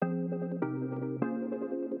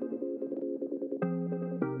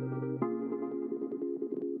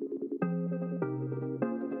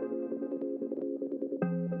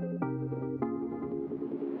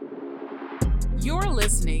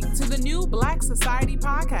listening to the New Black Society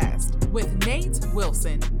podcast with Nate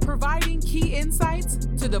Wilson, providing key insights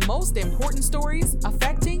to the most important stories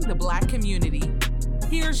affecting the Black community.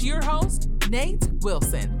 Here's your host, Nate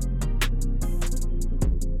Wilson.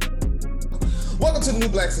 Welcome to the New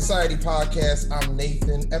Black Society podcast. I'm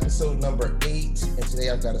Nathan, episode number 8, and today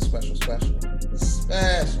I've got a special guest.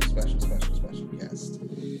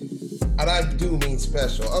 And I do mean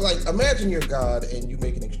special. Imagine you're God and you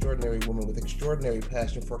make an extraordinary woman with extraordinary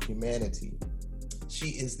passion for humanity. She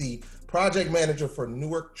is the project manager for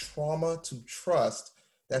Newark Trauma to Trust.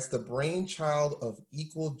 That's the brainchild of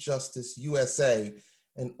Equal Justice USA,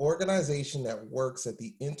 an organization that works at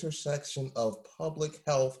the intersection of public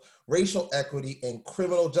health, racial equity, and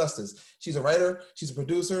criminal justice. She's a writer, she's a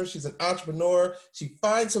producer, she's an entrepreneur. She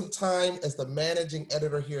finds some time as the managing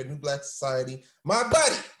editor here at New Black Society. My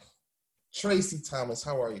buddy, Tracee Thomas,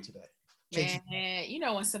 how are you today? Tracee. Man, you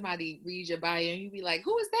know when somebody reads your bio and you be like,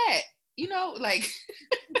 who is that? You know, like...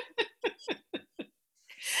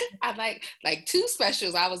 I like 2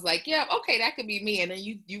 specials. I was like, yeah, okay, that could be me. And then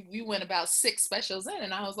you went about 6 specials in,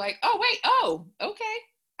 and I was like, okay,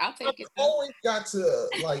 I'll take it. I've always got to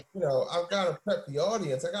I've got to prep the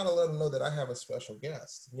audience. I got to let them know that I have a special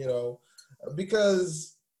guest,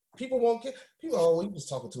 because people won't get he was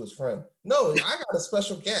talking to his friend. No, I got a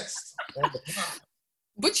special guest on the pod.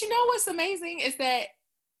 But you know what's amazing is that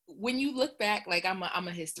when you look back, like I'm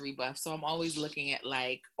a history buff, so I'm always looking at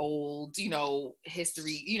like old,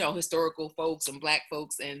 history, historical folks and Black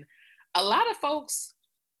folks, and a lot of folks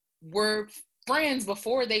were friends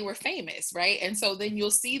before they were famous, right? And so then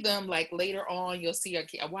you'll see them like later on, you'll see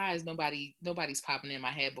why is nobody's popping in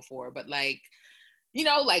my head before, but like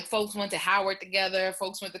folks went to Howard together,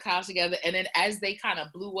 folks went to college together, and then as they kind of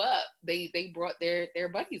blew up, they brought their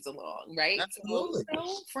buddies along, right? Absolutely.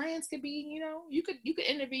 So, friends could be, you could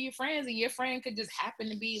interview your friends, and your friend could just happen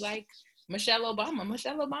to be like Michelle Obama.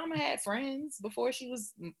 Michelle Obama had friends before she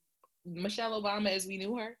was Michelle Obama as we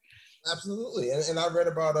knew her. Absolutely, and I read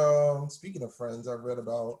about speaking of friends, I read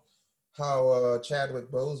about how Chadwick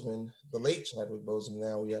Boseman, the late Chadwick Boseman,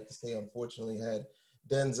 now we have to say, unfortunately, had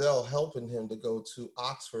Denzel helping him to go to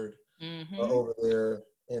Oxford over there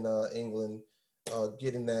in England,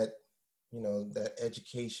 getting that, that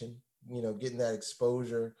education, getting that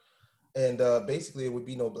exposure. And basically it would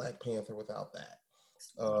be no Black Panther without that.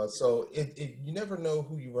 So you never know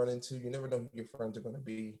who you run into. You never know who your friends are going to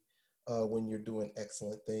be when you're doing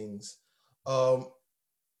excellent things. How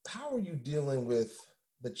are you dealing with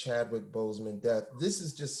the Chadwick Boseman death? This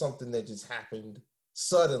is just something that just happened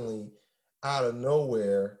suddenly out of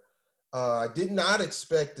nowhere. I did not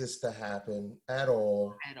expect this to happen at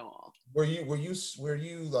all. Were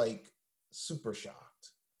you like super shocked?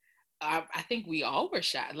 I think we all were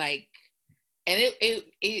shocked. Like, and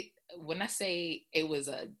it when I say it was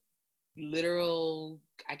a literal,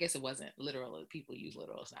 I guess it wasn't literal. People use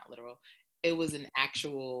literal. It's not literal. It was an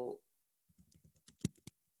actual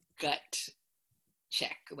gut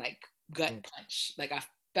check, like gut punch. Like I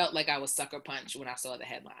felt like I was sucker punched when I saw the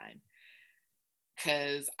headline.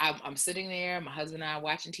 Because I'm sitting there, my husband and I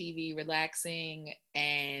watching TV, relaxing,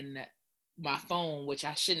 and my phone, which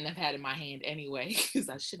I shouldn't have had in my hand anyway, because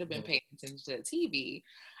I should have been paying attention to the TV.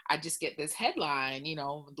 I just get this headline, the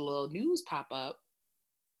little news pop up,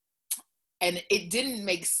 and it didn't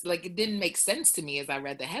make sense to me as I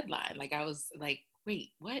read the headline. Like I was like,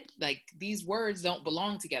 wait, what? Like these words don't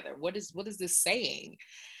belong together. What is this saying?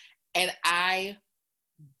 And I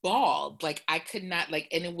bawled. Like I could not, and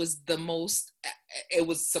it was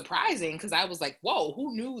surprising because I was like, whoa,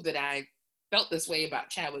 who knew that I felt this way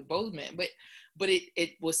about Chadwick Boseman? But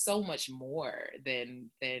it was so much more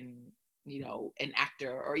than an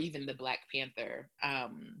actor or even the Black Panther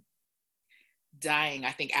dying.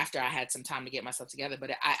 I think after I had some time to get myself together,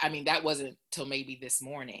 but I mean that wasn't till maybe this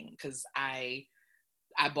morning, because I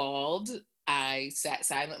bawled. I sat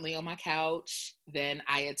silently on my couch. Then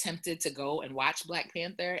I attempted to go and watch Black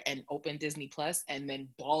Panther and open Disney Plus, and then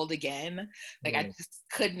bawled again. Like I just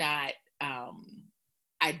could not.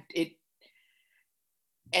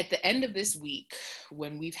 At the end of this week,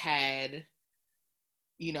 when we've had,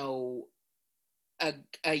 a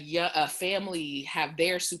family have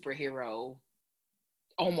their superhero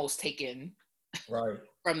almost taken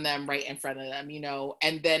from them right in front of them,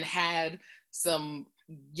 and then had some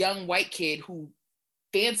young white kid who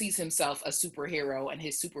fancies himself a superhero and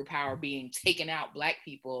his superpower being taken out Black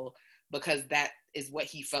people because that is what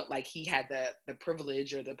he felt like he had the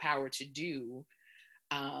privilege or the power to do,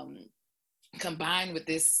 combined with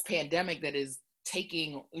this pandemic that is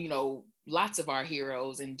taking, lots of our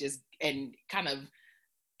heroes and kind of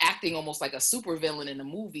acting almost like a supervillain in a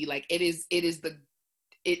movie. Like it is the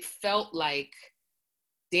it felt like,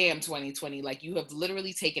 damn, 2020, like you have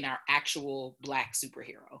literally taken our actual Black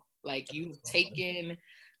superhero. Like you've taken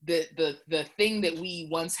the thing that we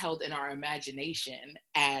once held in our imagination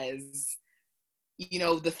as, you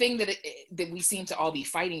know, the thing that that we seem to all be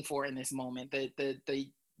fighting for in this moment. The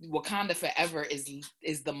Wakanda Forever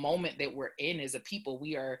is the moment that we're in as a people.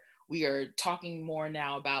 We are talking more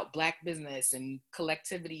now about Black business and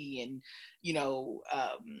collectivity and, you know,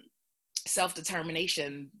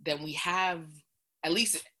 self-determination than we have, at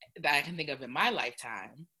least that I can think of in my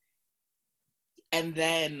lifetime. And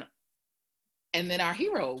then our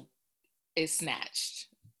hero is snatched.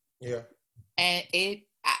 Yeah. And it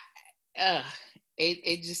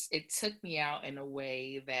took me out in a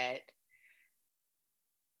way that,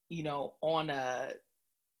 you know, on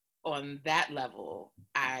that level,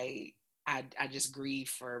 I just grieve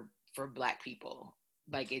for Black people.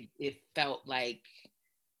 Like it felt like,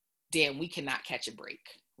 damn, we cannot catch a break,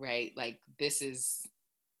 right? Like this is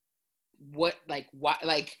what, like, why,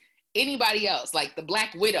 like anybody else, like the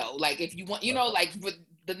Black Widow, like if you want, you know, like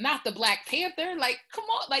not the Black Panther, like come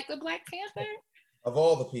on, like the Black Panther. Of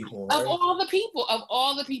all the people, right? Of all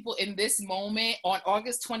the people in this moment on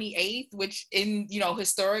August 28th, which in, you know,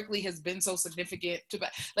 historically has been so significant to,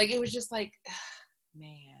 like, it was just like,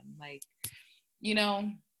 man, like, you know,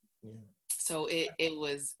 yeah. So it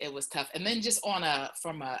was tough. And then just from a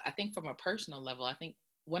personal level, I think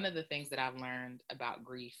one of the things that I've learned about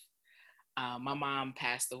grief, my mom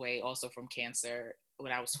passed away also from cancer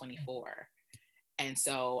when I was 24. And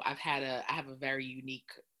so I have a very unique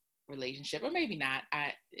relationship, or maybe not.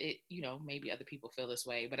 You know, maybe other people feel this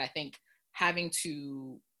way, but I think having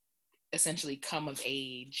to essentially come of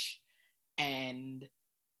age and,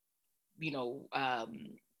 you know,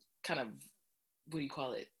 kind of, what do you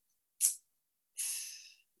call it?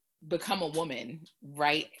 Become a woman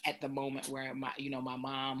right at the moment where my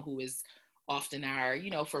mom, who is often our,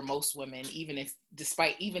 you know, for most women,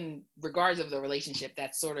 even regardless of the relationship,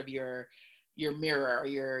 that's sort of your mirror, or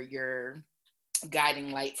your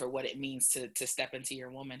guiding light for what it means to step into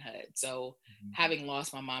your womanhood. So having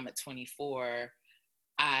lost my mom at 24,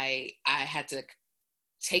 I had to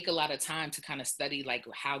take a lot of time to kind of study like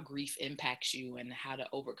how grief impacts you and how to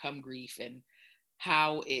overcome grief, and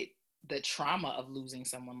how the trauma of losing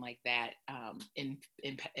someone like that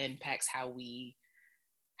impacts how we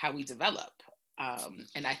develop.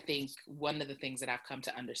 And I think one of the things that I've come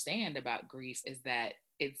to understand about grief is that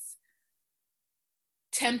it's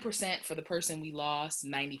 10% for the person we lost,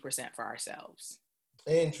 90% for ourselves.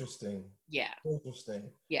 Interesting. Yeah. Interesting.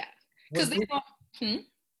 Yeah. Because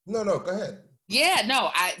No, go ahead. Yeah,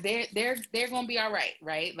 no, they're gonna be all right,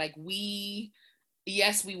 right? Like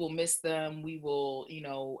yes, we will miss them. We will, you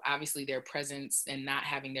know, obviously their presence and not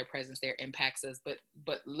having their presence there impacts us, but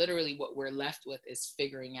literally what we're left with is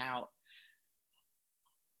figuring out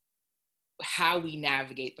how we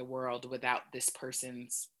navigate the world without this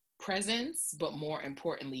person's presence, but more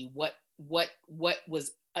importantly, what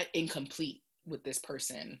was incomplete with this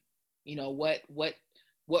person. You know, what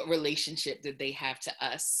relationship did they have to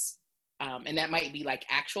us? And that might be like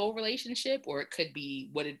actual relationship, or it could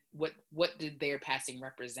be what did their passing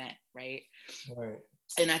represent, right? Right.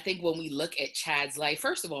 And I think when we look at Chad's life,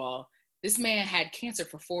 first of all, this man had cancer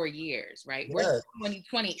for 4 years, right? Yes. We're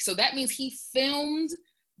 2020, so that means he filmed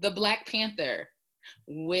the Black Panther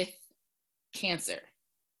with cancer.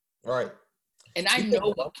 Right. And I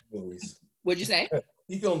know what'd you say?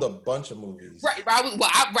 He filmed a bunch of movies. Right.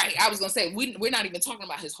 I was gonna say we're not even talking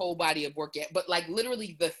about his whole body of work yet, but like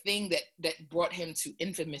literally the thing that brought him to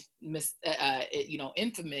infamy.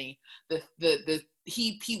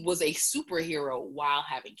 He was a superhero while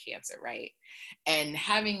having cancer, right? And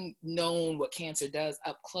having known what cancer does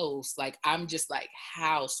up close, like I'm just like,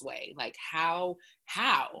 how, Sway? Like how,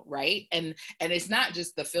 right? And it's not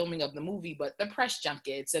just the filming of the movie, but the press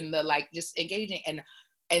junkets and the like just engaging.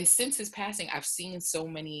 And since his passing, I've seen so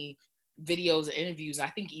many videos and interviews. I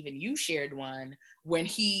think even you shared one when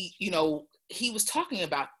he was talking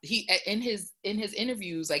about in his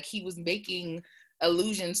interviews, like he was making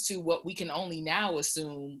allusions to what we can only now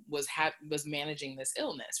assume was managing this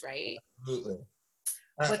illness, right?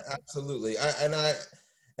 Absolutely. I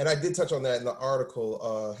did touch on that in the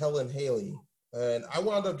article, Helen Haley, and I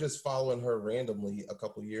wound up just following her randomly a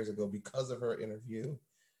couple of years ago because of her interview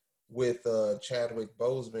with Chadwick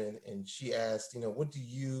Boseman, and she asked, what do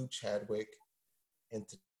you, Chadwick, and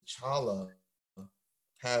T'Challa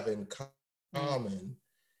have in common?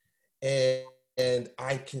 And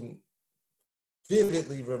I can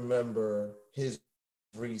vividly remember his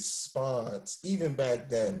response, even back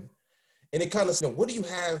then. And it kind of said, what do you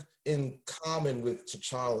have in common with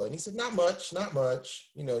T'Challa? And he said, not much, not much.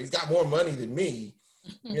 You know, he's got more money than me,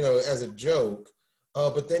 you know, as a joke.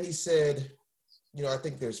 But then he said, you know, I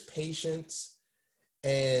think there's patience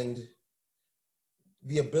and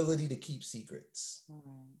the ability to keep secrets.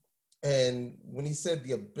 And when he said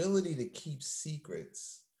the ability to keep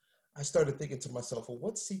secrets, I started thinking to myself, well,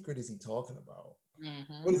 what secret is he talking about?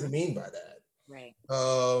 What does he mean by that? Right.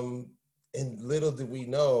 And little did we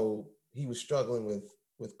know he was struggling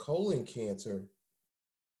with colon cancer.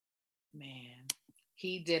 Man,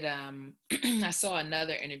 he did. I saw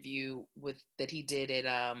another interview that he did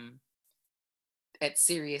at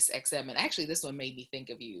Sirius XM, and actually, this one made me think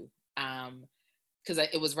of you. Because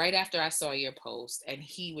it was right after I saw your post, and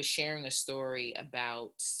he was sharing a story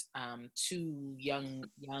about two young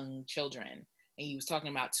children, and he was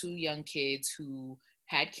talking about two young kids who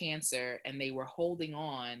had cancer, and they were holding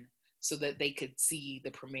on so that they could see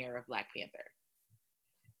the premiere of Black Panther.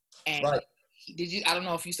 And right. I don't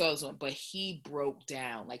know if you saw this one, but he broke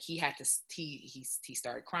down. Like he had to, he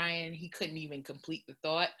started crying. He couldn't even complete the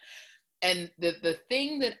thought. And the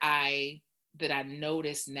thing that I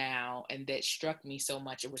noticed now and that struck me so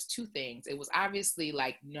much, it was two things. It was obviously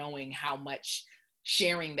like knowing how much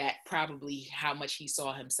sharing that, probably how much he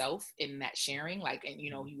saw himself in that sharing. Like, and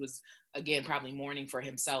you know, he was again probably mourning for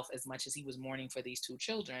himself as much as he was mourning for these two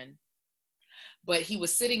children. But he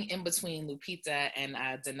was sitting in between Lupita and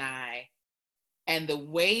Denai, and the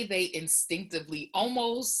way they instinctively,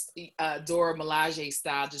 almost Dora Milaje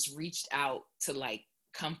style, just reached out to like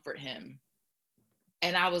comfort him.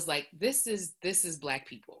 And I was like, this is Black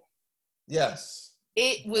people. Yes.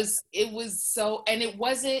 It was so, and it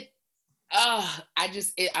wasn't,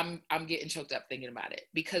 I'm getting choked up thinking about it,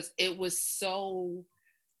 because it was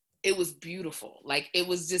beautiful. Like it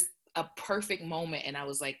was just a perfect moment. And I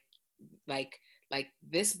was like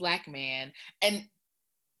this Black man, and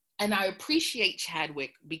I appreciate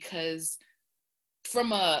Chadwick, because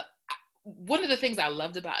one of the things I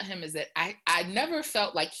loved about him is that I never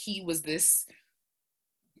felt like he was this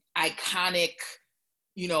iconic,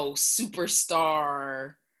 you know,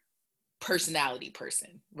 superstar personality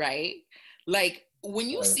person, right? Like when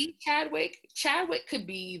you see Chadwick could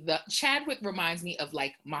be Chadwick reminds me of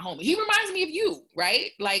like my homie. He reminds me of you,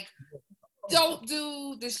 right? Like dope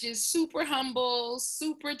dude that's just super humble,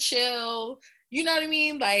 super chill. You know what I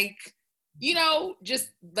mean? Like, you know, just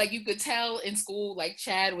like you could tell in school, like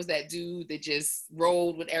Chad was that dude that just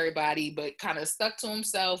rolled with everybody, but kind of stuck to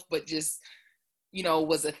himself, but just, you know,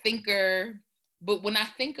 was a thinker. But when I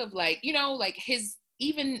think of like, you know, like his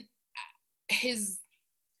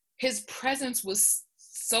presence was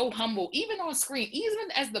so humble, even on screen,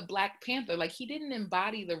 even as the Black Panther. Like he didn't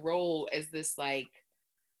embody the role as this like,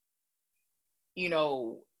 you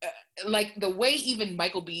know, like the way even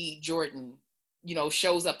Michael B. Jordan, you know,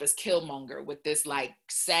 shows up as Killmonger with this like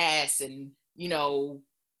sass and, you know,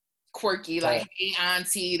 quirky, like, hey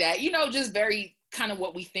auntie, that, you know, just very kind of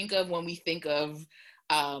what we think of when we think of,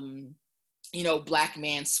 you know, Black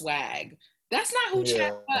man swag. That's not who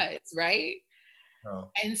Chad was, right? Oh.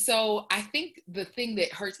 And so I think the thing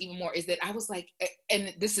that hurts even more is that I was like,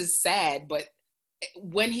 and this is sad, but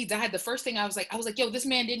when he died, the first thing I was like, yo, this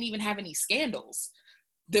man didn't even have any scandals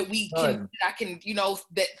that I can, you know,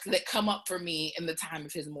 that come up for me in the time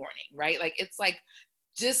of his mourning, right? Like, it's like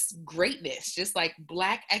just greatness, just like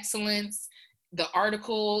Black excellence. The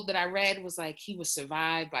article that I read was like, he was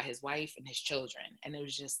survived by his wife and his children. And it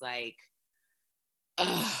was just like,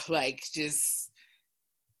 like just,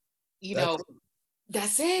 you know,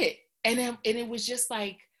 that's it. And it was just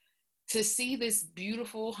like, to see this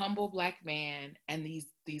beautiful, humble Black man and these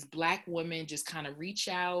Black women just kind of reach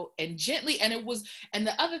out and gently, and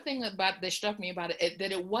the other thing that struck me about it,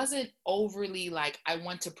 that it wasn't overly like, I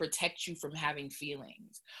want to protect you from having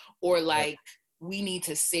feelings, or like, we need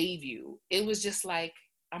to save you. It was just like,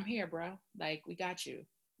 I'm here, bro. Like, we got you.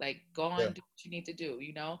 Like, go on, do what you need to do,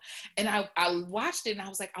 you know? And I watched it and I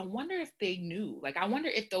was like, I wonder if they knew. Like, I wonder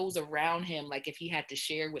if those around him, like if he had to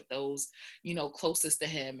share with those, you know, closest to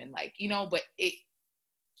him, and like, you know, but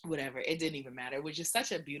whatever, it didn't even matter. It was just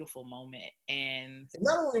such a beautiful moment. And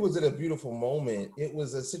not only was it a beautiful moment, it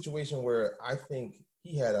was a situation where I think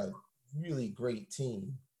he had a really great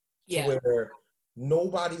team to where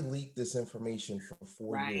nobody leaked this information for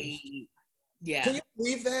 4 years. Yeah. Can you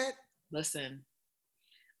believe that? Listen,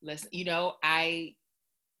 you know, a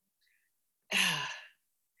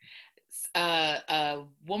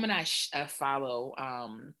woman I follow,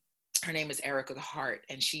 her name is Erica Hart,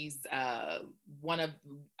 and she's one of,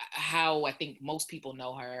 how I think most people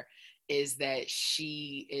know her is that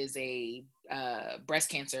she is a breast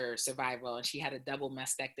cancer survivor, and she had a double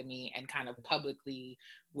mastectomy, and kind of publicly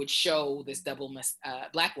would show this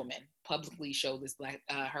Black woman publicly show this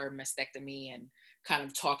her mastectomy, and kind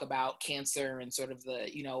of talk about cancer and sort of the,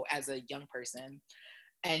 you know, as a young person.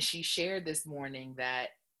 And she shared this morning that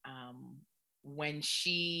when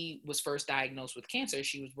she was first diagnosed with cancer,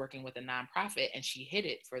 she was working with a nonprofit, and she hid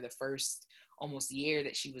it for the first almost year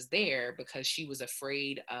that she was there because she was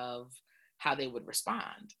afraid of how they would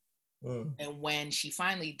respond. And when she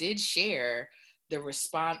finally did share, the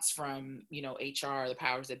response from, you know, HR, the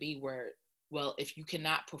powers that be, were, well, if you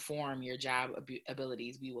cannot perform your job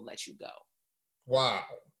abilities, we will let you go. Wow.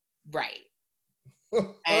 Right.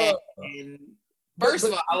 And first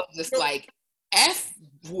of all, I was just like, F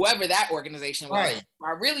whoever that organization was. Right.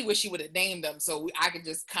 I really wish she would have named them so I could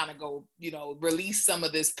just kind of go, you know, release some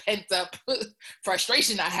of this pent up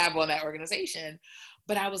frustration I have on that organization.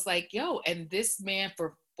 But I was like, yo, and this man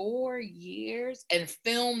for 4 years and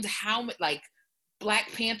filmed how much, like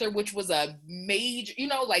Black Panther, which was a major, you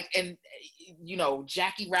know, like, and, you know,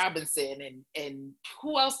 Jackie Robinson and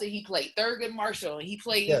who else did he play? Thurgood Marshall, and he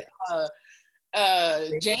played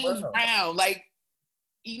James Brown, like,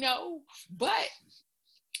 you know. But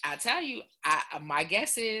I tell you, my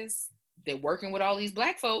guess is that working with all these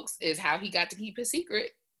Black folks is how he got to keep his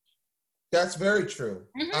secret. That's very true.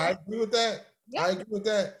 Mm-hmm. I agree with that. Yep. I agree with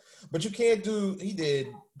that. But you can't do, he did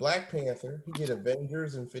Black Panther, he did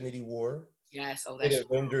Avengers Infinity War. Yes, he did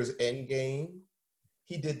Avengers Endgame.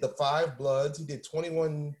 He did The Five Bloods. He did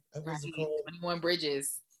 21, what was it called? 21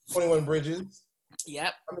 Bridges. 21 Bridges.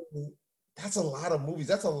 Yep. I mean, that's a lot of movies.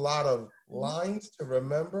 That's a lot of lines to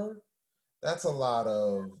remember. That's a lot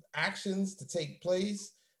of actions to take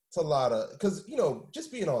place. It's a lot of, because, you know,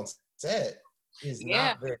 just being on set is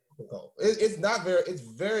not very difficult. It's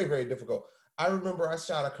very, very difficult. I remember I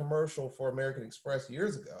shot a commercial for American Express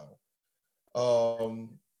years ago.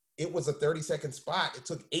 It was a 30-second spot. It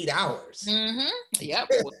took 8 hours. Mm-hmm. Yep.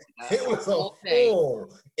 It was a full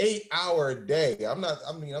 8-hour day. I'm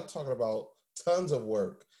talking about tons of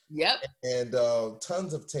work. Yep. And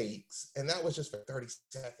tons of takes. And that was just for 30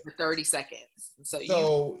 seconds. For 30 seconds.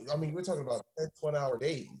 I mean, we're talking about 10, 20-hour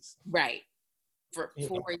days. Right. For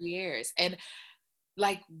 4 years. And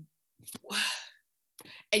like,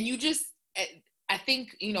 and you just, I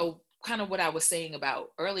think, you know, kind of what I was saying about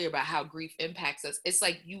earlier about how grief impacts us. It's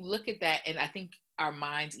like you look at that, and I think our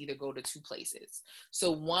minds either go to two places. So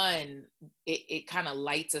one, it kind of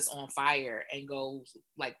lights us on fire and goes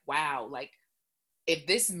like, wow, like if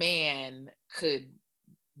this man could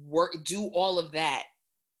do all of that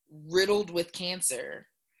riddled with cancer,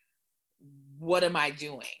 what am I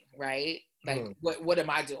doing? Right? Like, what am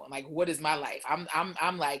I doing? Like, what is my life?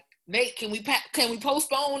 I'm like, Nate, can we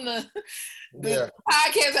postpone the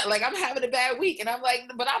podcast? Like, I'm having a bad week, and I'm like,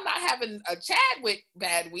 but I'm not having a Chadwick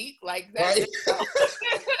bad week. Like, that's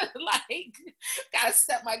like, gotta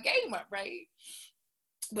step my game up, right?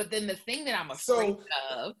 But then the thing that I'm afraid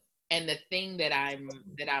of, and the thing that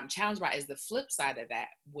I'm challenged by, is the flip side of that,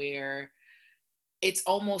 where it's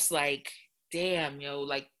almost like, damn, yo,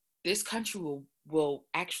 like this country will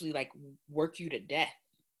actually like work you to death,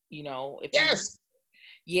 you know?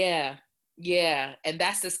 Yeah. And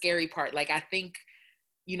that's the scary part. Like, I think,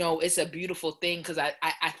 you know, it's a beautiful thing because I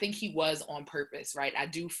think he was on purpose, right? I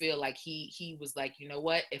do feel like he was like, you know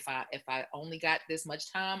what, if I only got this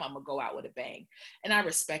much time, I'm gonna go out with a bang. And I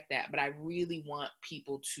respect that, but I really want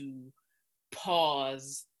people to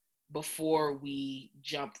pause before we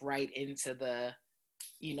jump right into the,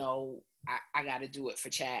 you know, I got to do it for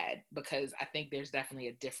Chad, because I think there's definitely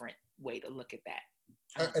a different way to look at that.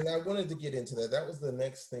 And I wanted to get into that. That was the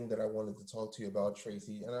next thing that I wanted to talk to you about,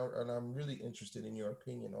 Tracee. And I'm really interested in your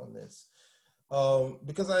opinion on this.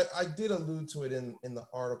 Because I did allude to it in the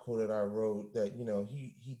article that I wrote, that, you know,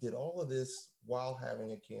 he did all of this while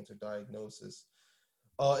having a cancer diagnosis.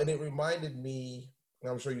 And it reminded me,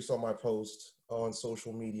 and I'm sure you saw my post on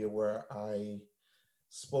social media where I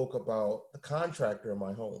spoke about the contractor in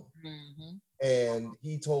my home. Mm-hmm. And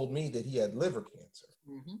he told me that he had liver cancer.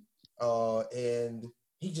 Mm-hmm. And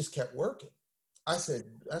he just kept working. I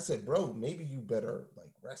said, bro, maybe you better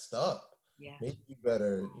like rest up. Yeah. Maybe you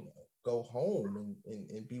better, you know, go home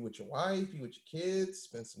and be with your wife, be with your kids,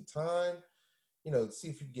 spend some time, you know, see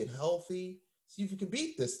if you can get healthy, see if you can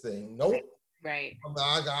beat this thing. Nope. Right.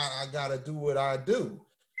 I gotta do what I do.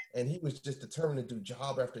 And he was just determined to do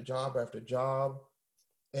job after job after job.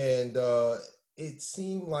 And it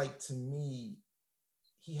seemed like to me,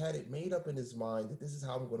 he had it made up in his mind that this is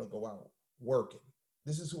how I'm going to go out working.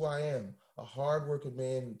 This is who I am, a hardworking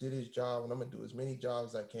man who did his job, and I'm going to do as many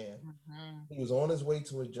jobs as I can. Mm-hmm. He was on his way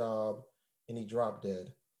to a job, and he dropped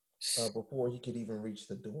dead. before he could even reach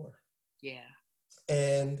the door. Yeah.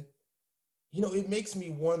 And, it makes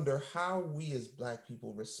me wonder how we as Black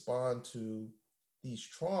people respond to these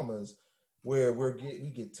traumas where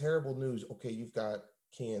we get terrible news. Okay, you've got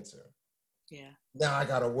cancer. Yeah. Now I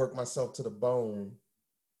got to work myself to the bone,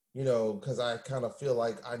 because I kind of feel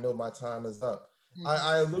like I know my time is up. Mm-hmm.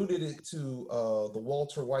 I alluded it to the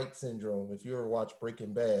Walter White syndrome, if you ever watch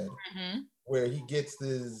Breaking Bad, Mm-hmm. where he gets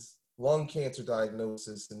this lung cancer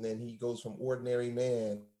diagnosis and then he goes from ordinary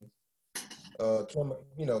man,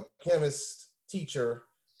 chemist, teacher,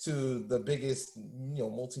 to the biggest,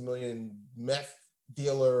 multi-million meth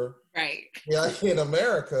dealer right in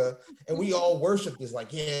America. And we all worship this,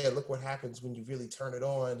 like, yeah, look what happens when you really turn it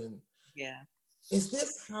on. And yeah. is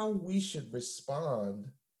this how we should respond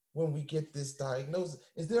when we get this diagnosis?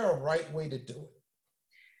 Is there a right way to do it?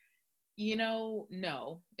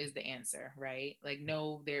 No is the answer, right? Like,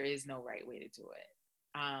 no, there is no right way to do it.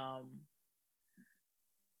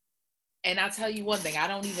 And I'll tell you one thing, I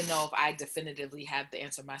don't even know if I definitively have the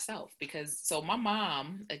answer myself, because so my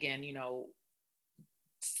mom, again,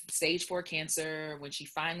 stage 4 cancer, when she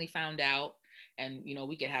finally found out, and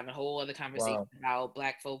we could have a whole other conversation about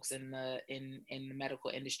Black folks in the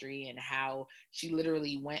medical industry, and how she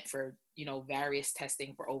literally went for various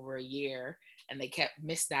testing for over a year, and they kept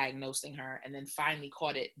misdiagnosing her, and then finally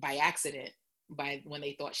caught it by accident when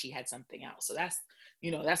they thought she had something else. So that's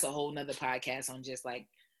a whole nother podcast on just like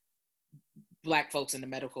Black folks in the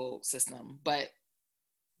medical system. But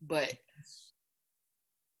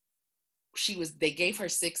they gave her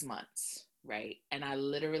 6 months, right? And I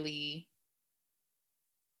literally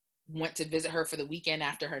went to visit her for the weekend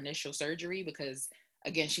after her initial surgery, because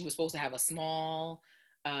again, she was supposed to have a small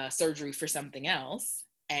surgery for something else.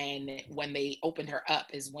 And when they opened her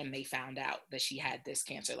up is when they found out that she had this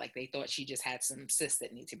cancer. Like, they thought she just had some cysts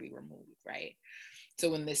that need to be removed, right?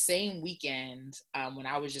 So in the same weekend, when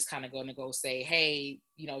I was just kind of going to go say, hey,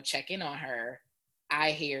 check in on her,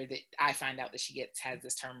 I find out that she has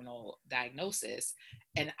this terminal diagnosis.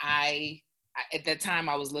 And at that time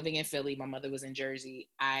I was living in Philly. My mother was in Jersey.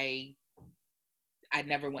 I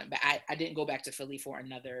never went back. I didn't go back to Philly for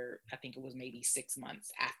another, I think it was maybe 6 months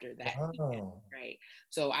after that. Weekend, right?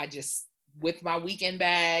 So I just with my weekend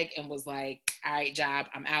bag and was like, all right, job,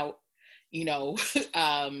 I'm out, and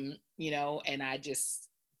I just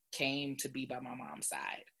came to be by my mom's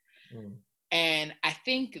side. And I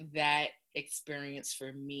think that experience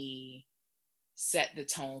for me set the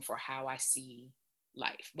tone for how I see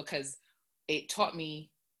life, because it taught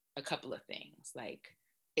me a couple of things. Like,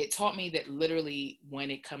 it taught me that literally when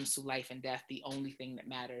it comes to life and death, the only thing that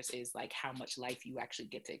matters is like how much life you actually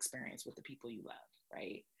get to experience with the people you love,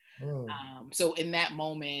 right? So in that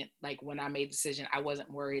moment, like when I made the decision, I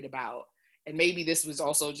wasn't worried about, and maybe this was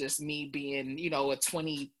also just me being, a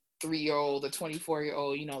 23-year-old, a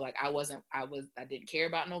 24-year-old, like I didn't care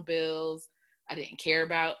about no bills. I didn't care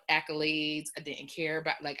about accolades. I didn't care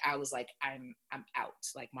about, like, I was like, I'm out.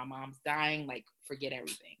 Like, my mom's dying, like, forget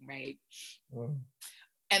everything, right?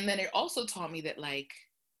 And then it also taught me that, like,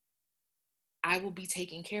 I will be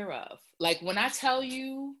taken care of. Like, when I tell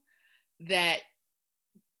you that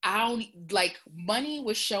money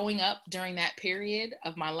was showing up during that period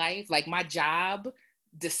of my life, like, my job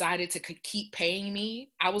decided to keep paying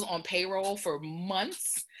me. I was on payroll for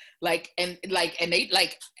months. And they,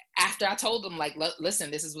 like, after I told them, like,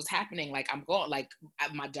 listen, this is what's happening. Like, I'm going, like,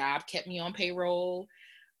 my job kept me on payroll.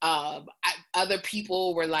 Other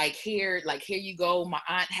people were like, here you go. My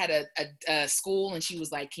aunt had a school, and she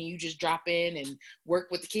was like, can you just drop in and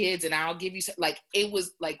work with the kids, and I'll give you some. Like, it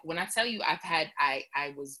was like, when I tell you I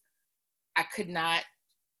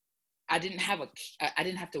didn't have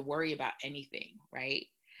to worry about anything, right?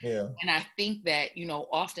 Yeah. And I think that,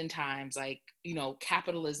 oftentimes, like,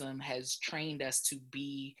 capitalism has trained us to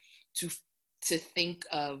think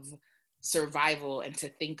of survival and to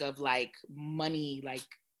think of, like, money, like,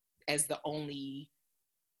 as the only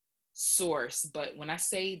source. But when I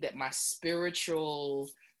say that my spiritual,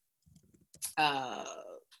 my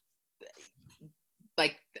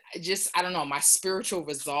spiritual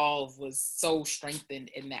resolve was so strengthened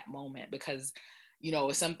in that moment, because,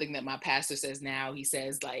 it's something that my pastor says now. He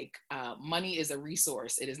says, like, money is a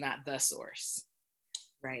resource. It is not the source.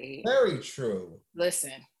 Right? Very true.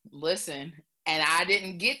 Listen. And I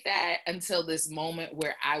didn't get that until this moment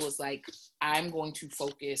where I was like, I'm going to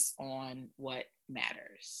focus on what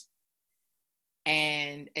matters.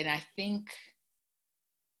 And I think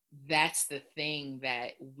that's the thing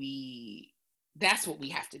that's what we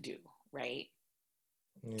have to do, right?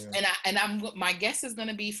 Yeah. And my guess is going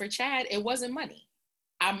to be for Chad, it wasn't money.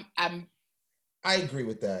 I agree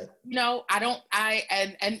with that. You know, I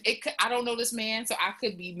don't know this man, so I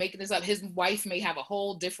could be making this up. His wife may have a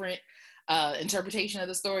whole different interpretation of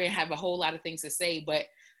the story and have a whole lot of things to say, but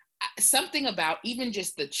something about even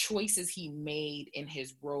just the choices he made in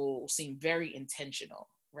his role seemed very intentional,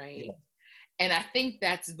 right? Yeah. And I think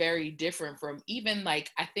that's very different from even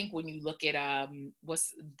like, I think when you look at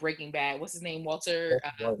what's Breaking Bad, what's his name, Walter,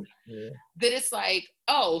 yeah. That it's like,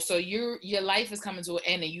 oh, so your life is coming to an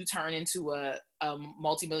end and you turn into a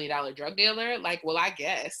multi-million-dollar drug dealer. Like, well, I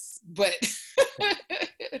guess, but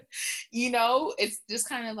you know, it's just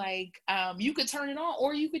kind of like you could turn it on,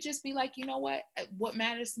 or you could just be like, you know what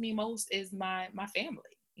matters to me most is my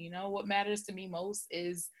family. You know, what matters to me most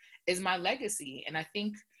is my legacy. And I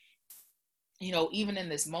think, you know, even in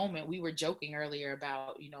this moment, we were joking earlier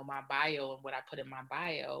about, you know, my bio and what I put in my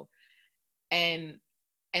bio. And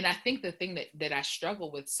I think the thing that I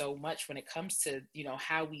struggle with so much when it comes to, you know,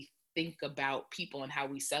 how we think about people and how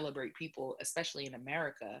we celebrate people, especially in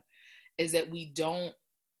America, is that we don't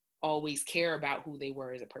always care about who they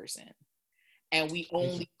were as a person. And we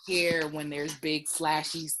only care when there's big,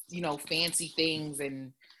 flashy, you know, fancy things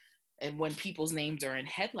and when people's names are in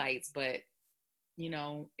headlights. But, you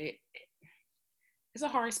know, it's a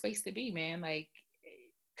hard space to be, man. Like,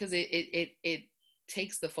 because it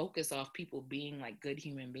takes the focus off people being like good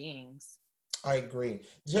human beings. I agree.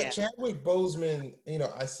 Chadwick Boseman, you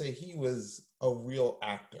know, I say he was a real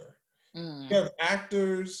actor. You have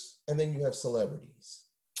actors and then you have celebrities.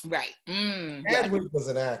 Right. Chadwick was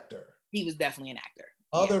an actor. He was definitely an actor.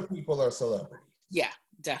 Other people are celebrities. Yeah,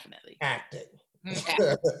 definitely. Acting.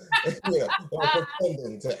 Yeah, or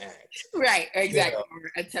pretending to act. Right, exactly. You know?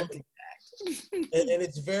 Attempting to act. And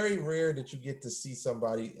it's very rare that you get to see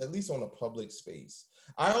somebody, at least on a public space.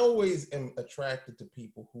 I always am attracted to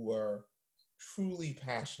people who are truly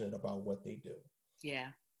passionate about what they do. Yeah.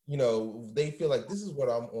 You know, they feel like this is what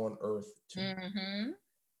I'm on earth to do.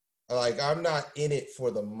 Like, I'm not in it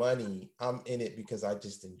for the money. I'm in it because I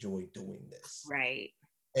just enjoy doing this. Right.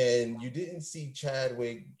 And you didn't see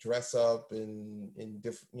Chadwick dress up in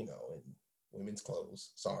different, you know, in women's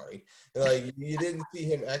clothes. Sorry. Like, you didn't see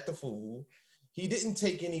him act a fool. He didn't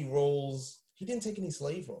take any roles. He didn't take any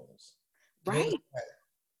slave roles. Right.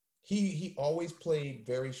 He always played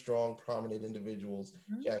very strong, prominent individuals.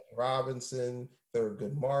 Jackie Robinson,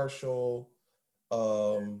 Thurgood Marshall,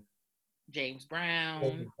 James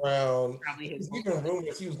Brown. Even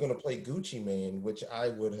rumors he was going to play Gucci Mane, which I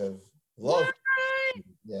would have loved. What?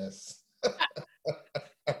 Yes.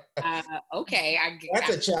 Okay, that's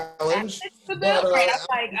a challenge. But, right, I'm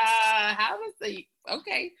like, how does the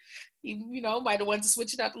okay? You know, might have wanted to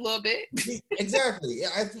switch it up a little bit. Exactly.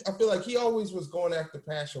 I feel like he always was going after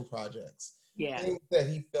passion projects. Yeah. Things that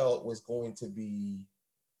he felt was going to be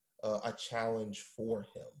a challenge for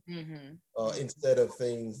him. Instead of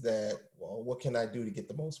things that, well, what can I do to get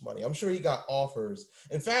the most money? I'm sure he got offers.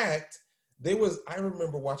 In fact, I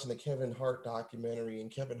remember watching the Kevin Hart documentary, and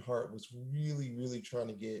Kevin Hart was really, really trying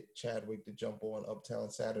to get Chadwick to jump on Uptown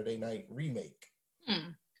Saturday Night remake.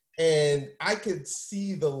 And I could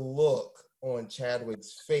see the look on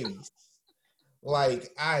Chadwick's face. Like,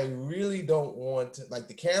 I really don't want to, like,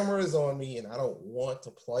 the camera is on me and I don't want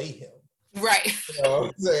to play him. Right. You know what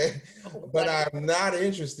I'm saying? But I'm not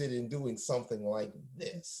interested in doing something like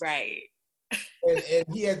this. Right. And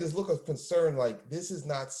he had this look of concern, like, this is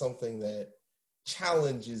not something that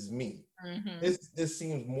challenges me. This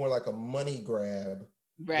seems more like a money grab.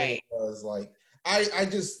 Right. Than it was like, I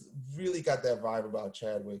just really got that vibe about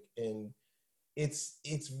Chadwick, and it's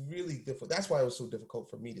really difficult. That's why it was so difficult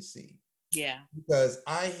for me to see. Yeah. Because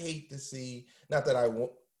I hate to see, not that I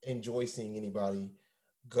won't enjoy seeing anybody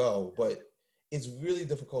go, but it's really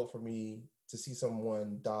difficult for me to see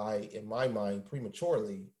someone die, in my mind,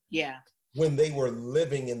 prematurely. Yeah. When they were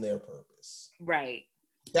living in their purpose. Right.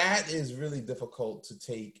 That is really difficult to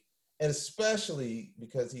take, and especially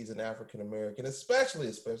because he's an African American, especially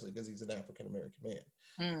because he's an African American man.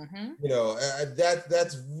 You know,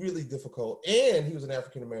 that's really difficult. And he was an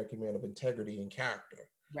African American man of integrity and character.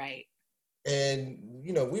 Right. And,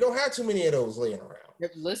 you know, we don't have too many of those laying around.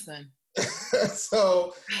 Listen.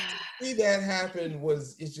 So to see that happen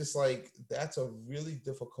it's just like, that's a really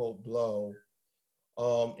difficult blow.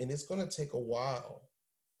 And it's going to take a while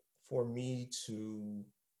for me to,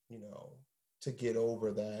 you know, to get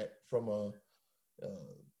over that from a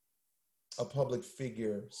public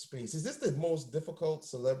figure space. Is this the most difficult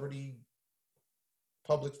celebrity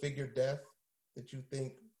public figure death that you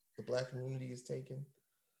think the Black community has taken?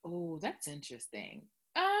 Oh, that's interesting.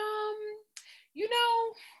 You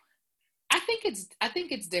know, I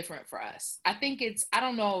think it's different for us. I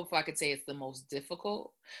don't know if I could say it's the most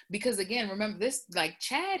difficult, because again, remember this, like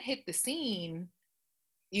Chad hit the scene,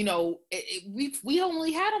 you know, we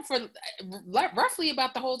only had him for roughly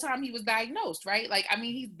about the whole time he was diagnosed, right? Like, I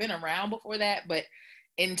mean, he's been around before that, but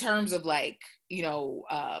in terms of like, you know,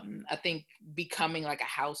 I think becoming like a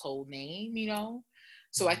household name, you know,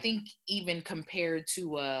 so I think even compared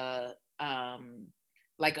to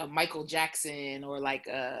like a Michael Jackson or like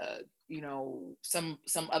you know, some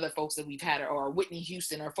other folks that we've had, or Whitney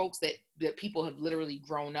Houston, or folks that people have literally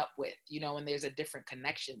grown up with, you know, and there's a different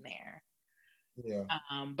connection there. Yeah.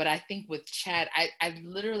 But I think with Chad, I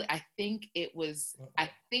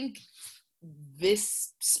think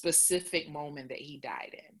this specific moment that he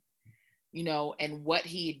died in, you know, and what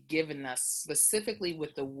he had given us specifically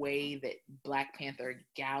with the way that Black Panther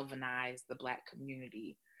galvanized the Black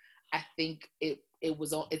community, I think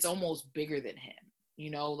it's almost bigger than him, you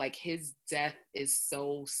know, like his death is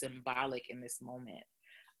so symbolic in this moment.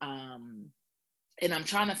 And I'm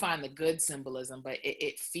trying to find the good symbolism, but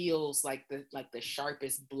it feels like the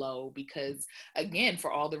sharpest blow, because again,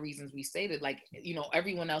 for all the reasons we stated, like, you know,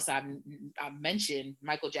 everyone else I've mentioned,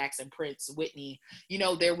 Michael Jackson, Prince, Whitney, you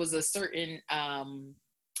know, there was a certain,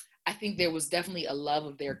 I think there was definitely a love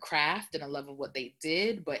of their craft and a love of what they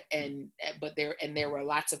did, but there were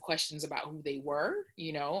lots of questions about who they were,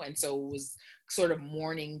 you know, and so it was sort of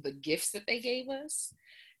mourning the gifts that they gave us.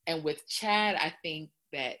 And with Chad, I think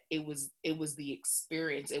that it was the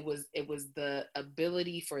experience, it was the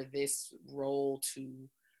ability for this role to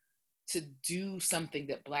do something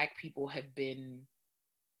that Black people have been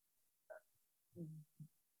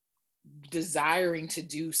desiring to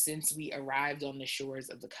do since we arrived on the shores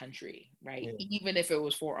of the country, right? Yeah. Even if it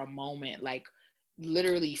was for a moment, like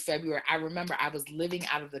literally February, I remember I was living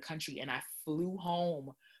out of the country and I flew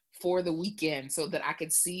home for the weekend so that I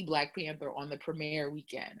could see Black Panther on the premiere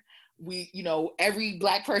weekend. We, you know, every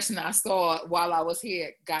Black person I saw while I was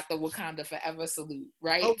here got the Wakanda Forever salute,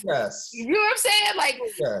 right? Oh, yes. You know what I'm saying? Like,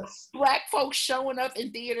 oh, yes. Black folks showing up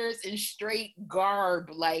in theaters in straight garb,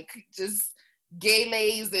 like just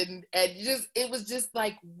gaylays and just, it was just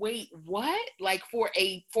like, wait, what? Like for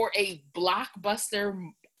a blockbuster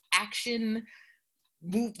action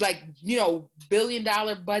move, like, you know, $1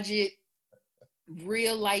 billion budget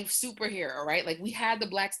real life superhero, right? Like we had the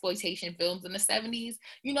Blaxploitation films in the 70s,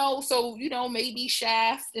 you know, so, you know, maybe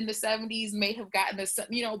Shaft in the 70s may have gotten this,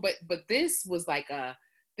 you know, but this was like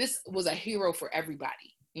this was a hero for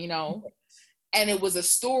everybody, you know, and it was a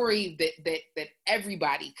story that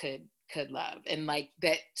everybody could love, and like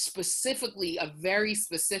that specifically, a very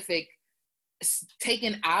specific,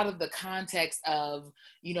 taken out of the context of,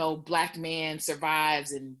 you know, Black man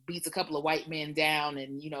survives and beats a couple of white men down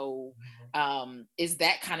and, you know, is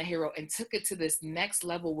that kind of hero, and took it to this next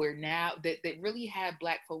level where now that really had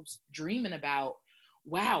Black folks dreaming about,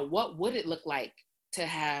 wow, what would it look like to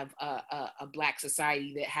have a Black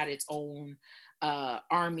society that had its own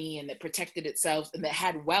army and that protected itself and that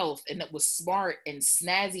had wealth and that was smart and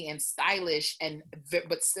snazzy and stylish and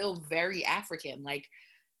but still very African. Like,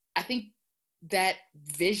 I think that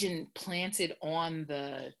vision planted on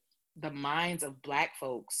the minds of Black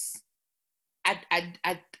folks,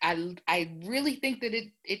 I really think that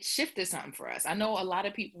it shifted something for us. I know a lot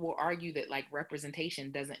of people will argue that like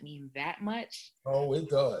representation doesn't mean that much. Oh, it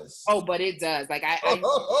does. Oh, but it does. Like it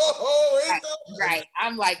does. Right.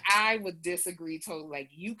 I'm like, I would disagree totally. Like,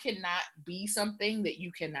 you cannot be something that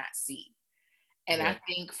you cannot see. And yeah. I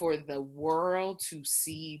think for the world to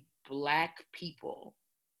see Black people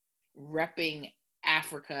repping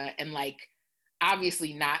Africa, and like,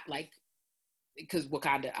 obviously not like, because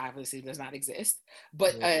Wakanda obviously does not exist,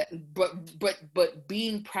 but but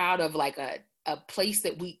being proud of like a place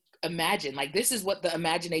that we imagine, like this is what the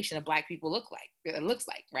imagination of Black people looks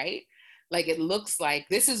like, right? Like it looks like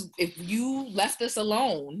this is, if you left us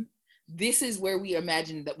alone, this is where we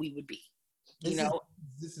imagined that we would be.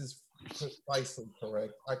 This is precisely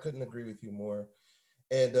correct. I couldn't agree with you more.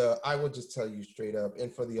 And I would just tell you straight up,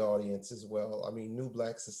 and for the audience as well, I mean,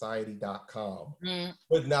 newblacksociety.com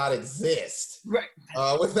would not exist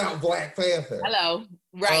without Black Panther. Hello.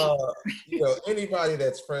 Right. You know, anybody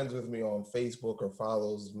that's friends with me on Facebook or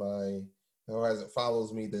follows me,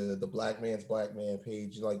 the Black Man's Black Man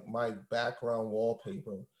page, like my background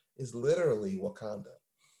wallpaper is literally Wakanda.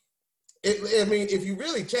 I mean, if you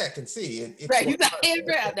really check and see it, right? You got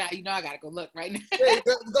now. You know, I gotta go look right now. Yeah,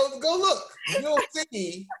 go look. You'll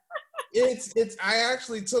see. It's. I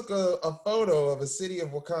actually took a photo of a city of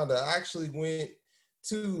Wakanda. I actually went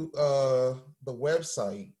to the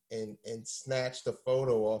website and snatched a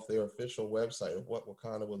photo off their official website of what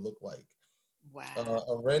Wakanda would look like. Wow.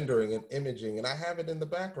 a rendering and imaging, and I have it in the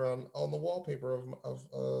background on the wallpaper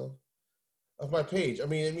of my page. I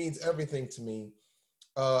mean, it means everything to me.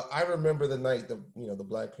 I remember the night the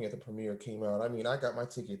Black Panther premiere came out. I mean, I got my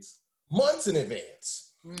tickets months in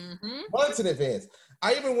advance. Months in advance.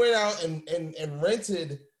 I even went out and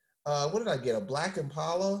rented. What did I get? A Black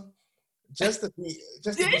Impala, just to be.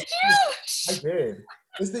 Did you? I did.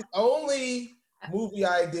 It's the only movie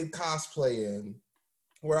I did cosplay in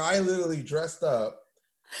where I literally dressed up.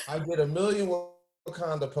 I did a million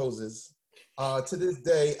Wakanda poses. To this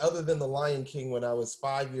day, other than The Lion King when I was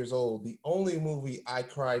 5 years old, the only movie I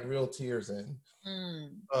cried real tears in.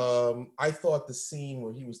 I thought the scene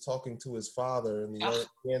where he was talking to his father in the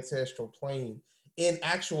ancestral plane in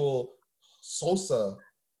actual Sosa,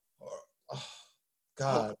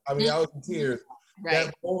 God, I mean, I was in tears. Right.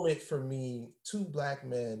 That moment for me, two Black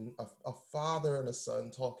men, a father and a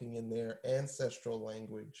son talking in their ancestral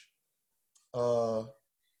language,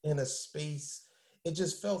 in a space, it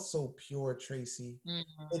just felt so pure, Tracee.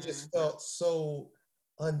 It just felt so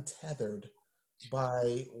untethered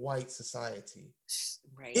by white society.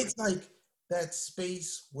 Right. It's like that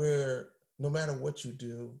space where no matter what you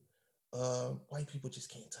do, white people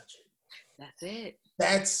just can't touch it. That's it.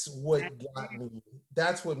 That's what got me.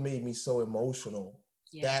 That's what made me so emotional.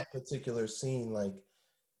 Yeah. That particular scene, like,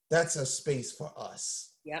 that's a space for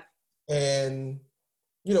us. Yep. And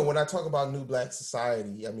when I talk about new Black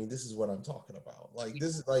society, I mean, this is what I'm talking about. Like,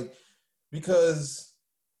 this is like, because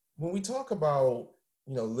when we talk about,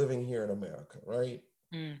 living here in America, right?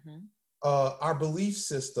 Our belief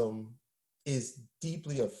system is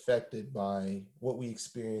deeply affected by what we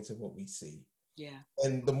experience and what we see. Yeah.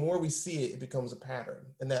 And the more we see it, it becomes a pattern.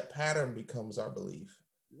 And that pattern becomes our belief.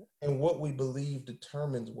 Yep. And what we believe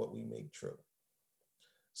determines what we make true.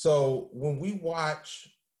 So when we watch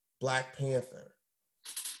Black Panther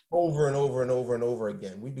over and over and over and over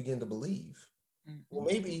again, we begin to believe, well,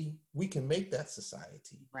 maybe we can make that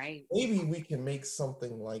society. Right. Maybe we can make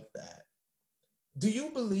something like that. Do you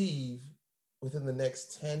believe within the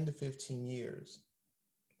next 10 to 15 years,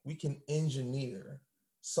 we can engineer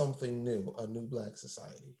something new, a new Black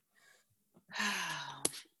society?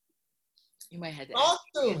 You might have to talk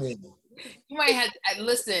to me. You might have to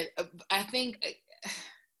listen. I think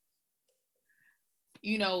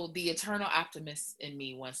the eternal optimist in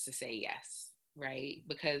me wants to say yes, right?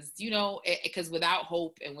 Because because without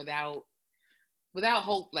hope and without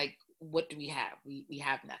hope, like, what do we have? We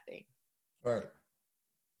have nothing. Right.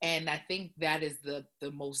 And I think that is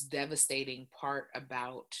the most devastating part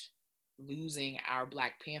about losing our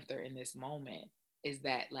Black Panther in this moment, is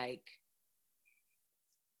that, like,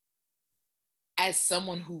 as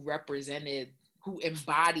someone who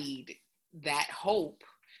embodied that hope,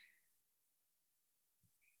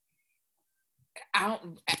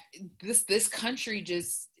 this country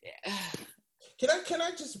just Can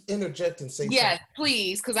I just interject and say yes, something?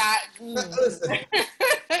 please, because listen,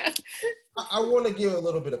 I want to give a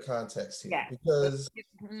little bit of context here, because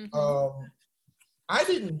I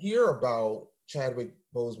didn't hear about Chadwick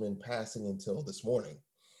Boseman passing until this morning.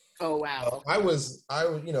 Oh, wow. I was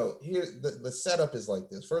here, the setup is like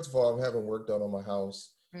this. First of all, I'm having work done on my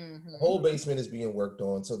house. The whole basement is being worked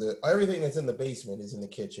on. So everything that's in the basement is in the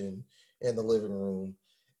kitchen and the living room.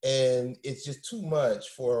 And it's just too much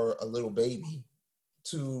for a little baby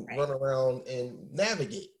to run around and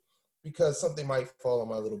navigate, because something might fall on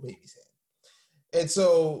my little baby's head. And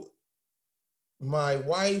so my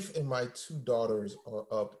wife and my two daughters are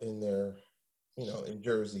up in their, in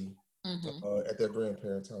Jersey, at their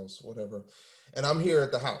grandparents' house, whatever. And I'm here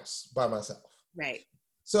at the house by myself. Right.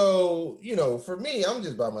 So, for me, I'm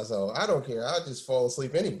just by myself. I don't care. I'll just fall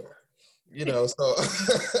asleep anywhere, so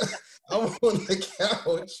I'm on the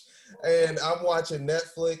couch and I'm watching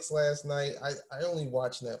Netflix last night. I only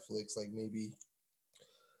watch Netflix like maybe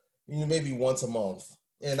once a month.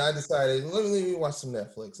 And I decided, let me watch some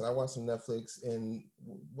Netflix. And I watched some Netflix, and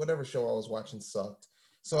whatever show I was watching sucked.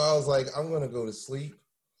 So I was like, I'm going to go to sleep.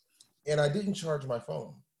 And I didn't charge my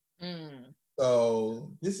phone.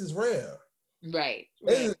 So this is rare. Right.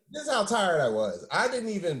 This is how tired I was. I didn't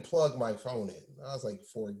even plug my phone in. I was like,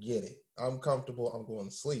 forget it. I'm comfortable. I'm going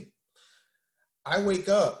to sleep. I wake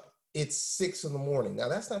up. It's 6 a.m. Now,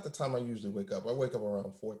 that's not the time I usually wake up. I wake up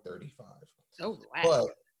around 4:35. Oh, wow.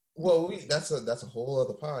 But that's a whole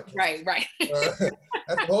other podcast. Right.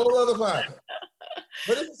 That's a whole other podcast.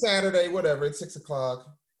 But it's Saturday, whatever. It's 6 o'clock.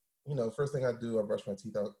 First thing I do, I brush my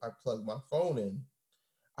teeth. I plug my phone in.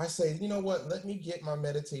 I say, you know what? Let me get my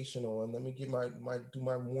meditation on. Let me get do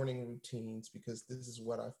my morning routines, because this is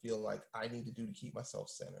what I feel like I need to do to keep myself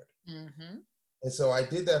centered. And so I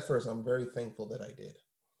did that first. I'm very thankful that I did.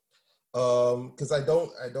 Because I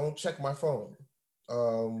don't check my phone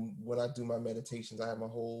when I do my meditations. I have my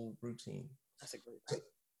whole routine. That's a great So practice.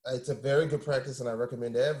 it's a very good practice, and I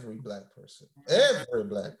recommend every black person.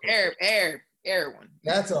 Everyone.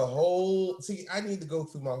 That's a whole. See, I need to go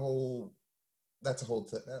through my whole. That's a whole.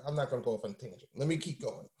 I'm not going to go off on a tangent. Let me keep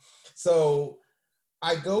going. So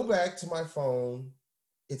I go back to my phone.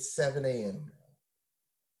 It's 7 a.m.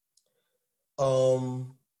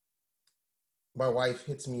 My wife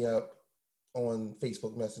hits me up on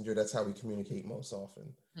Facebook Messenger. That's how we communicate most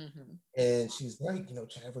often. Mm-hmm. And she's like,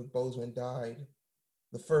 Chadwick Boseman died.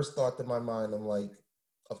 The first thought to my mind, I'm like,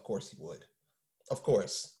 of course he would. Of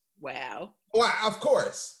course. Wow. Why? Of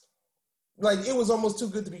course. Like, it was almost too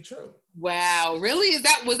good to be true. Wow. Really?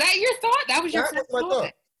 Was that your thought? That was your first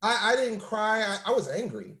thought? I didn't cry. I was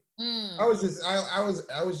angry. I was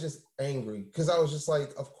just angry because I was just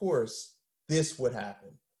like, of course, this would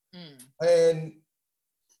happen. And,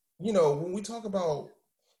 when we talk about,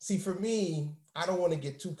 see, for me, I don't want to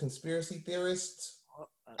get too conspiracy theorists.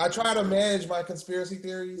 I try to manage my conspiracy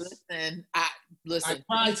theories. Listen, I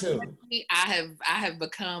try to. I have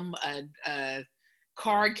become a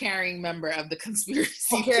card-carrying member of the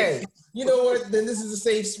conspiracy. Okay, you know what? Then this is a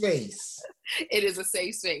safe space. It is a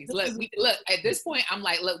safe space. Look, at this point, I'm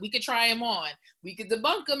like, look, we could try them on. We could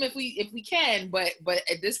debunk them if we can, but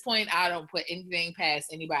at this point, I don't put anything past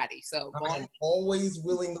anybody. So I'm always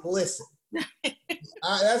willing to listen.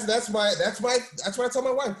 That's what I tell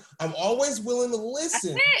my wife. I'm always willing to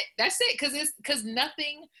listen. That's it. Because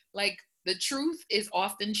nothing like the truth is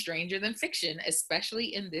often stranger than fiction,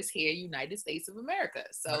 especially in this here United States of America.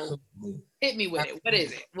 So hit me with it. What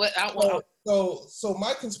is it? So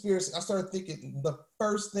my conspiracy, I started thinking, the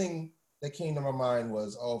first thing that came to my mind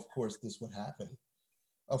was, oh, of course this would happen.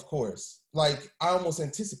 Of course. Like, I almost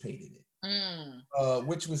anticipated it,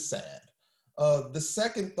 which was sad. The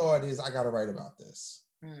second thought is, I got to write about this.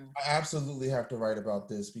 I absolutely have to write about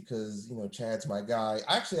this because, Chad's my guy.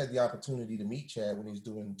 I actually had the opportunity to meet Chad when he was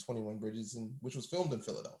doing 21 Bridges, which was filmed in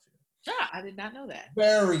Philadelphia. I did not know that.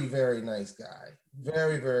 Very, very nice guy.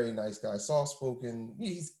 Very, very nice guy. Soft-spoken.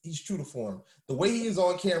 He's true to form. The way he is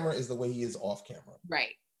on camera is the way he is off camera.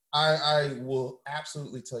 Right. I will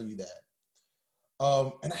absolutely tell you that.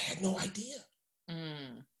 And I had no idea.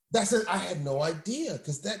 That's it. I had no idea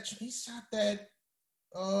because he shot that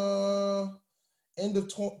end of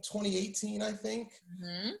 2018, I think,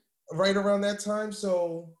 right around that time.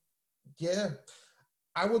 So, yeah,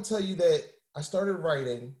 I will tell you that I started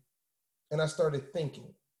writing and I started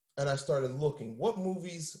thinking and I started looking. What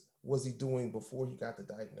movies was he doing before he got the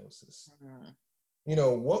diagnosis?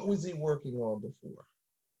 What was he working on before?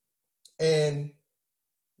 And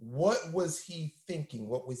what was he thinking?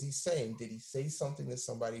 What was he saying? Did he say something that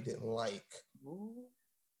somebody didn't like?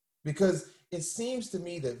 Because it seems to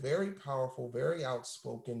me that very powerful, very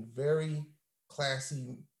outspoken, very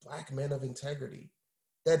classy Black men of integrity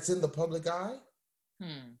that's in the public eye,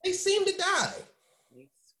 they seem to die.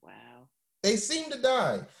 Wow. They seem to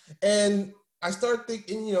die. And I start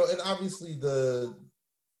thinking, and obviously the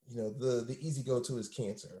easy go-to is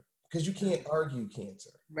cancer, because you can't argue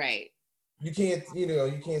cancer. Right. You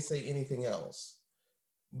can't say anything else.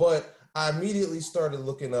 But I immediately started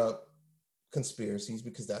looking up conspiracies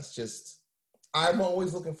because I'm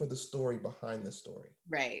always looking for the story behind the story.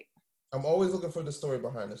 Right. I'm always looking for the story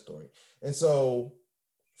behind the story. And so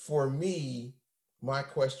for me, my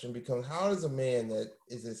question becomes, how does a man that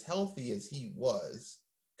is as healthy as he was,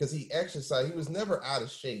 because he exercised, he was never out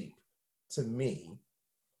of shape to me,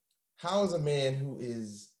 how is a man who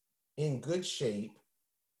is in good shape,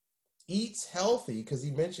 eats healthy, because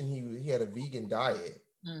he mentioned he had a vegan diet.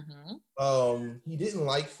 He didn't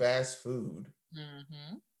like fast food.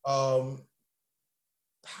 How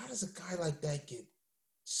does a guy like that get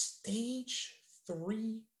stage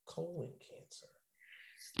 3 colon cancer?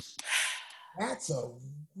 That's a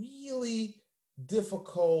really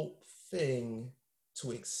difficult thing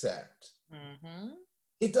to accept.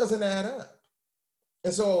 It doesn't add up.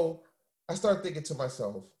 And so I start thinking to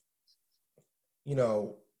myself,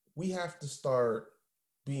 we have to start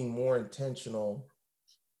being more intentional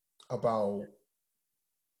about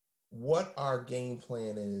what our game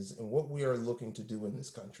plan is and what we are looking to do in this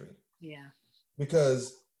country. Yeah.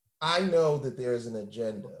 Because I know that there's an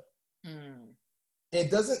agenda.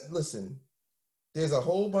 It doesn't, listen, there's a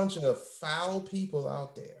whole bunch of foul people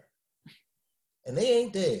out there and they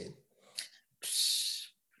ain't dead.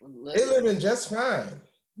 They're living just fine.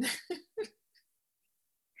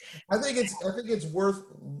 I think it's worth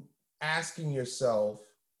asking yourself,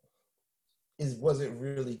 was it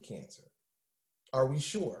really cancer? Are we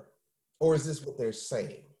sure? Or is this what they're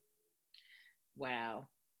saying? Wow.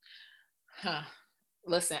 Huh.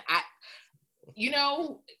 Listen,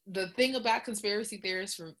 the thing about conspiracy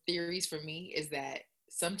theories for me is that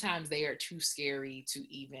sometimes they are too scary to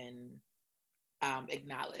even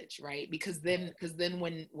acknowledge, right? Because then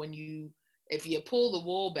when you, if you pull the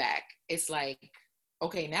wool back, it's like,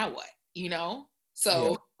 okay, now what?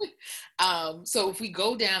 So so if we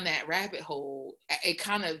go down that rabbit hole, it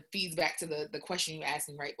kind of feeds back to the question you asked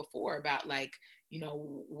me right before about, like,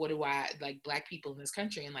 what do I, like, Black people in this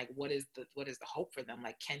country, and like what is the hope for them?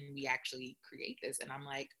 Like, can we actually create this? And I'm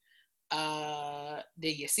like,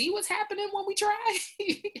 did you see what's happening when we try?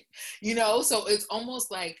 So it's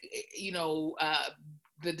almost like,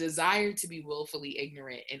 the desire to be willfully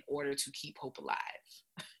ignorant in order to keep hope alive.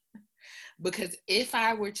 Because if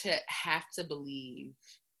I were to have to believe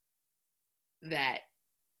that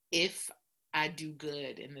if I do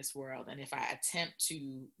good in this world, and if I attempt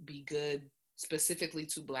to be good specifically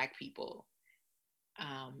to Black people,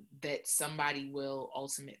 that somebody will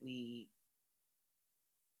ultimately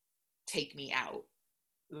take me out.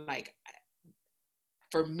 Like,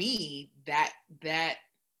 for me, that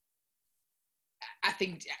I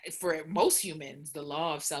think for most humans, the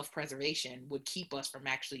law of self-preservation would keep us from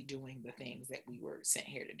actually doing the things that we were sent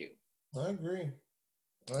here to do. I agree.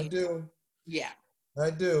 I do. Yeah.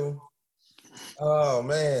 I do. Oh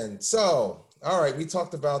man. So, all right, we've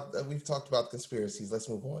talked about conspiracies. Let's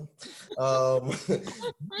move on.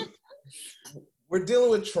 We're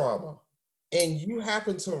dealing with trauma, and you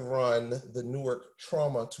happen to run the Newark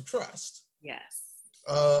Trauma to Trust. Yes.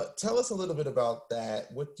 Tell us a little bit about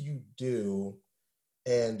that. What do you do,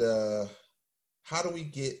 and how do we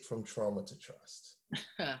get from trauma to trust?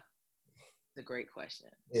 It's a great question.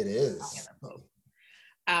 It is.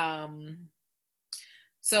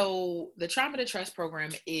 So the Trauma to Trust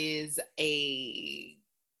program is a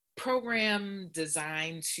program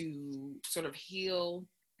designed to sort of heal,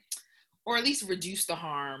 or at least reduce the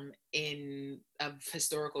harm of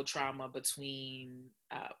historical trauma between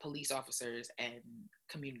police officers and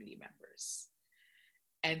community members.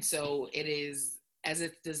 And so it is, as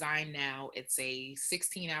it's designed now, it's a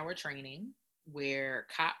 16-hour training where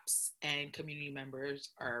cops and community members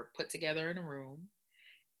are put together in a room,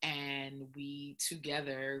 and we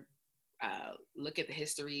together look at the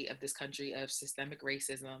history of this country of systemic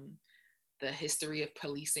racism, the history of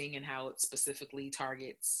policing and how it specifically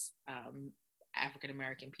targets African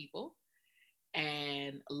American people,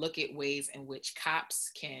 and look at ways in which cops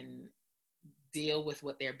can deal with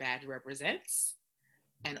what their badge represents,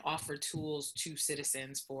 and offer tools to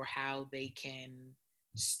citizens for how they can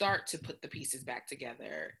start to put the pieces back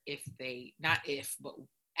together but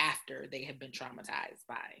after they have been traumatized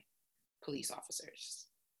by police officers.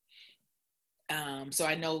 So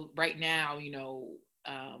I know right now,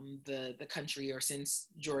 the country, or since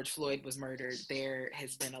George Floyd was murdered, there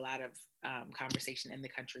has been a lot of conversation in the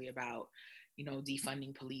country about,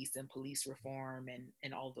 defunding police and police reform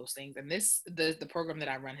and all those things. And the program that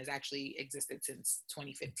I run has actually existed since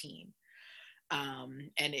 2015.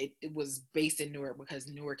 And it was based in Newark because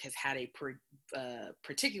Newark has had a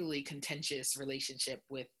particularly contentious relationship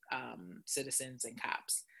with citizens and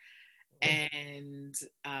cops. And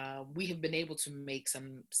we have been able to make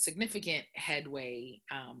some significant headway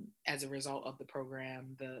as a result of the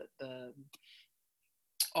program. The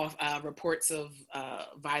reports of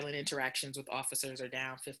violent interactions with officers are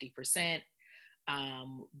down 50%.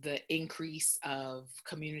 The increase of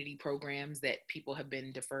community programs that people have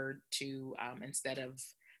been deferred to instead of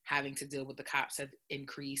having to deal with the cops have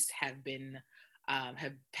increased, have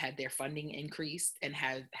had their funding increased, and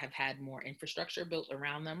have had more infrastructure built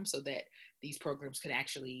around them so that these programs can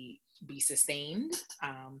actually be sustained,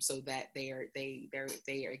 so that they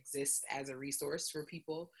exist as a resource for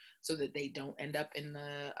people, so that they don't end up in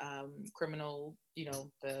the criminal,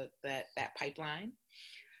 that pipeline.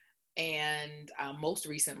 And most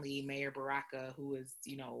recently, Mayor Baraka, who is,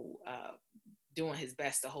 doing his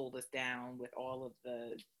best to hold us down with all of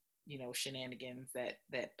the, shenanigans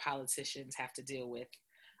that politicians have to deal with.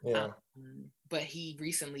 Yeah. But he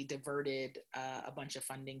recently diverted a bunch of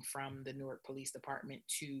funding from the Newark Police Department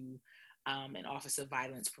to an Office of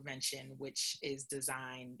Violence Prevention, which is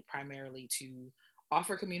designed primarily to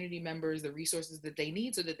offer community members the resources that they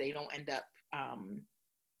need so that they don't end up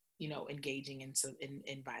engaging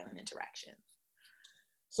in violent interactions.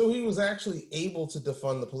 So he was actually able to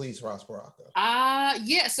defund the police, Ross Baraka.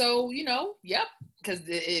 Yeah. So yep. Because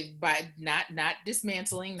by not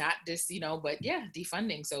dismantling, but yeah,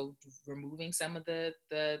 defunding. So removing some of the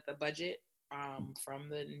budget from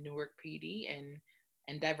the Newark PD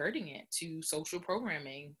and diverting it to social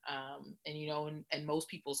programming. And most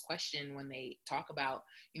people's question when they talk about,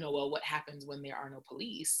 well, what happens when there are no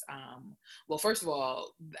police? Well, first of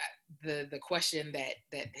all, the question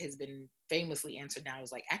that has been famously answered now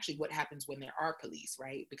is like, actually, what happens when there are police,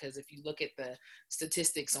 right? Because if you look at the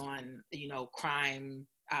statistics on, crime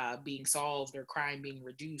being solved or crime being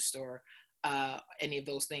reduced or any of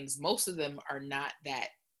those things, most of them are not that,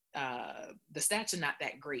 the stats are not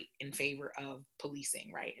that great in favor of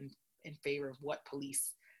policing, right? In favor of what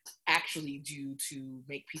police actually do to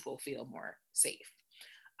make people feel more safe.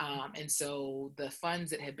 And so the funds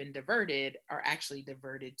that have been diverted are actually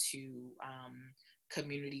diverted to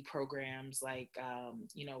community programs like,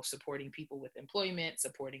 supporting people with employment,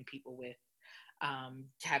 supporting people with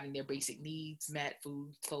having their basic needs met,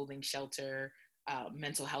 food, clothing, shelter,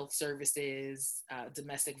 mental health services,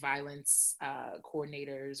 domestic violence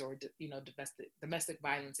coordinators, or domestic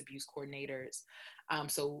violence abuse coordinators.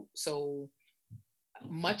 So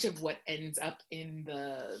much of what ends up in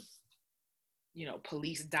the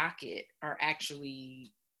police docket are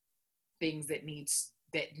actually things that need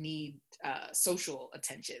social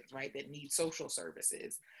attention, right? That need social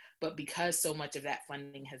services. But because so much of that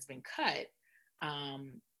funding has been cut,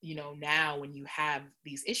 now when you have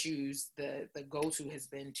these issues, the go-to has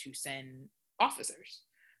been to send officers.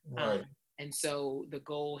 Right. And so the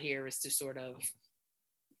goal here is to sort of,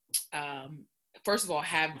 first of all,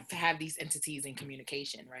 have these entities in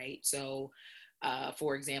communication, right? So,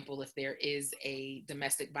 for example, if there is a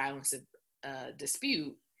domestic violence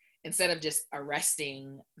dispute, instead of just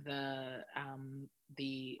arresting the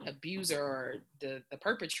abuser or the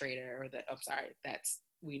perpetrator or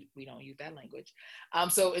we don't use that language.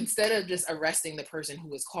 So instead of just arresting the person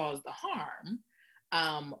who has caused the harm,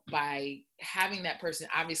 by having that person,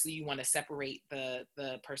 obviously you want to separate the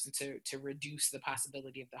person to reduce the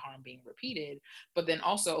possibility of the harm being repeated, but then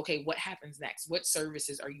also, okay, what happens next? What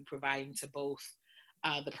services are you providing to both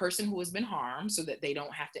the person who has been harmed so that they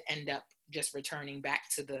don't have to end up just returning back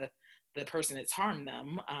to the person that's harmed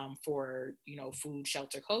them for, food,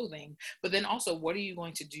 shelter, clothing, but then also what are you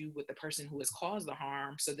going to do with the person who has caused the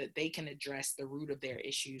harm so that they can address the root of their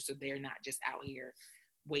issues, so they're not just out here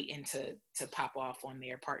waiting to pop off on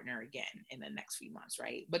their partner again in the next few months,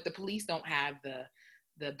 right? But the police don't have the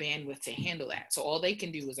bandwidth to handle that. So all they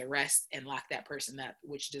can do is arrest and lock that person up,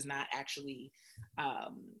 which does not actually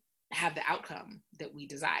have the outcome that we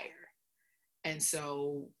desire. And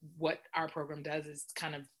so what our program does is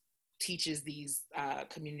kind of teaches these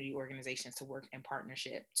community organizations to work in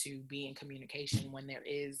partnership, to be in communication when there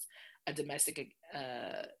is a domestic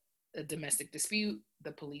dispute.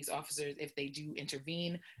 The police officers, if they do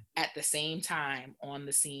intervene, at the same time on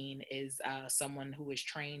the scene is someone who is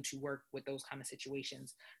trained to work with those kind of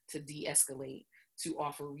situations, to de-escalate, to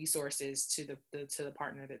offer resources to the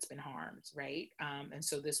partner that's been harmed, right? And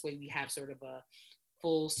so this way we have sort of a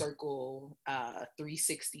full circle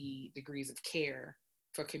 360 degrees of care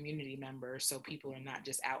for community members, so people are not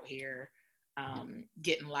just out here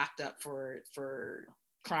getting locked up for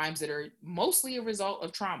crimes that are mostly a result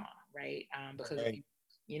of trauma, right? Because right.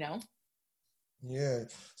 Yeah.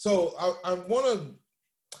 So I want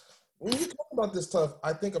to, when you talk about this stuff,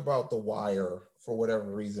 I think about The Wire for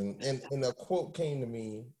whatever reason, and a quote came to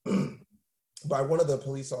me by one of the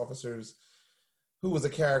police officers who was a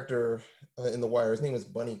character in The Wire. His name was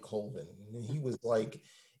Bunny Colvin, and he was like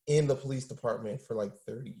in the police department for like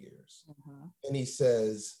 30 years. Mm-hmm. And he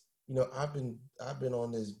says, I've been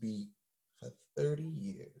on this beat for 30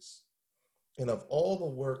 years. And of all the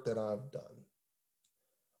work that I've done,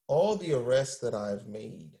 all the arrests that I've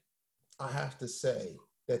made, I have to say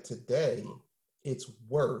that today it's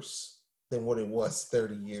worse than what it was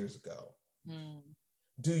 30 years ago. Mm.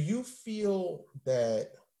 Do you feel that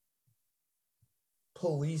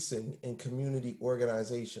policing and community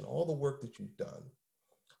organization, all the work that you've done,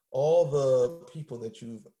 all the people that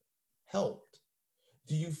you've helped,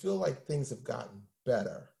 do you feel like things have gotten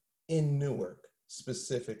better in Newark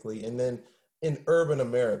specifically? And then in urban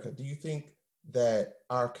America, do you think that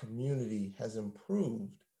our community has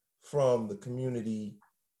improved from the community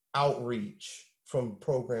outreach from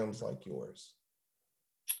programs like yours?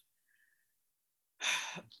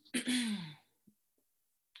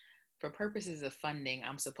 For purposes of funding,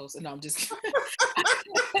 I'm supposed to, no, I'm just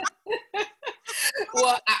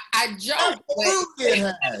well, I joke,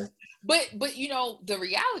 but the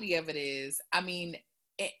reality of it is, I mean,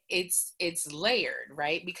 it's layered,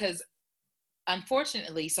 right? Because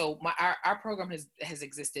unfortunately, so our program has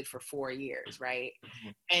existed for 4 years, right? Mm-hmm.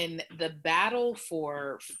 And the battle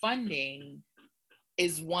for funding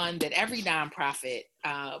is one that every nonprofit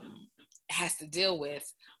has to deal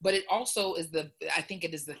with. But it also is I think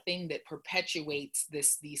it is the thing that perpetuates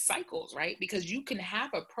these cycles, right? Because you can have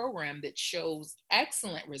a program that shows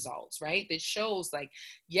excellent results, right? That shows like,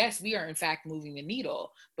 yes, we are in fact moving the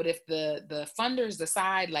needle. But if the funders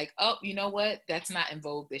decide like, oh, you know what, that's not in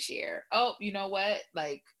vogue this year. Oh, you know what,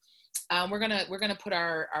 like, we're gonna put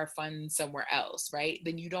our funds somewhere else, right?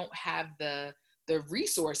 Then you don't have the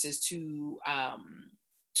resources to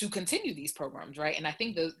continue these programs, right? And I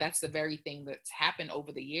think that's the very thing that's happened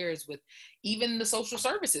over the years with even the social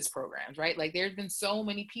services programs, right? Like there's been so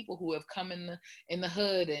many people who have come in the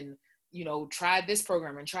hood and, you know, tried this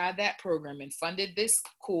program and tried that program and funded this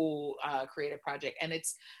cool creative project. And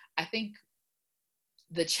I think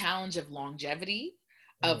the challenge of longevity,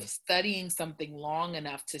 of studying something long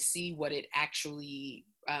enough to see what it actually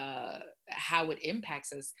how it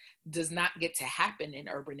impacts us, does not get to happen in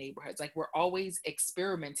urban neighborhoods. Like we're always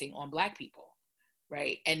experimenting on Black people,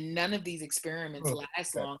 right? And none of these experiments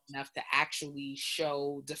last long enough to actually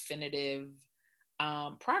show definitive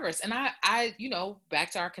progress. And I, you know,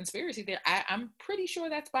 back to our conspiracy there, I'm pretty sure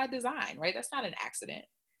that's by design, right? That's not an accident.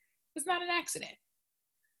 It's not an accident.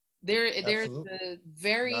 There's a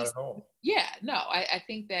very, not at all. Yeah, no, I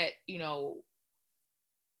think that, you know,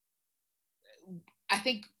 I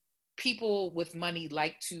think people with money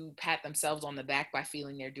like to pat themselves on the back by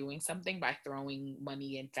feeling they're doing something, by throwing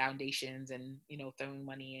money in foundations and, you know, throwing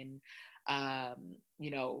money in,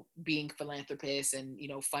 you know, being philanthropists and, you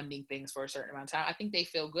know, funding things for a certain amount of time. I think they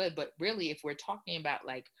feel good. But really, if we're talking about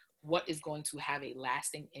like what is going to have a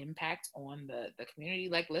lasting impact on the community,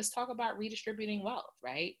 like let's talk about redistributing wealth,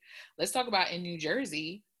 right? Let's talk about in New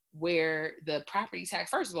Jersey, where the property tax,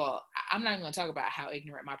 first of all, I'm not even going to talk about how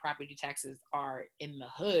ignorant my property taxes are in the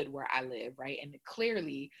hood where I live, right? And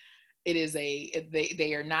clearly it is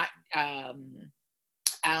they are not, I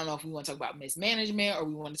don't know if we want to talk about mismanagement or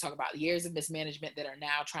we want to talk about years of mismanagement that are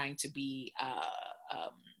now trying to be,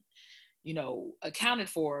 you know, accounted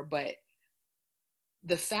for. But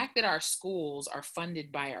the fact that our schools are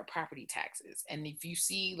funded by our property taxes, and if you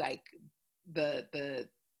see like the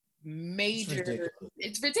major,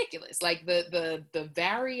 it's ridiculous. Like the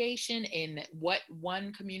variation in what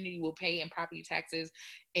one community will pay in property taxes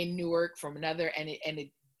in Newark from another, and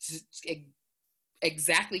it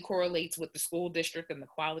exactly correlates with the school district and the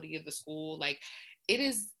quality of the school. Like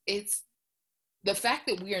it's the fact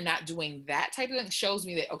that we are not doing that type of thing shows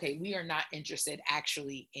me that, okay, we are not interested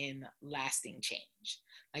actually in lasting change.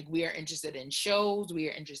 Like we are interested in shows, we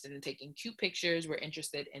are interested in taking cute pictures, we're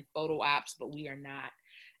interested in photo ops, but we are not,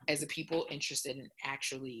 as a people, interested in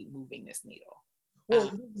actually moving this needle.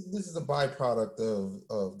 Well, this is a byproduct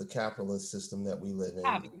of the capitalist system that we live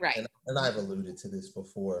in, right? And I've alluded to this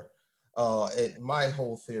before. My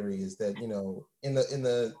whole theory is that, you know, in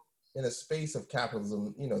a space of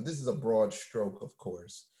capitalism, you know, this is a broad stroke, of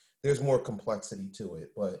course. There's more complexity to it,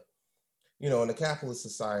 but you know, in a capitalist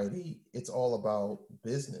society, it's all about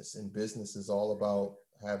business, and business is all about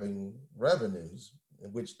having revenues,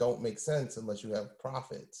 which don't make sense unless you have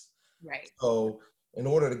profits. Right. So in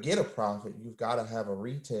order to get a profit, you've got to have a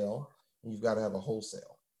retail and you've got to have a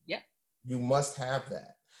wholesale. Yep. You must have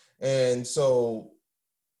that. And so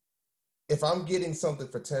if I'm getting something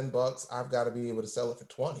for $10, I've got to be able to sell it for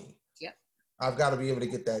 20. Yep. I've got to be able to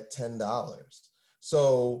get that $10.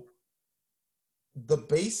 So the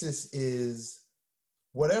basis is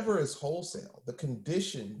whatever is wholesale, the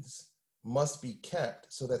conditions must be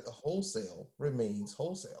kept so that the wholesale remains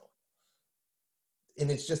wholesale.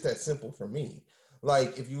 And it's just that simple for me.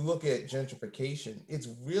 Like if you look at gentrification, it's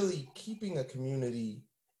really keeping a community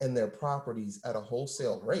and their properties at a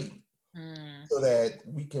wholesale rate so that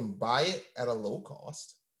we can buy it at a low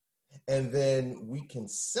cost and then we can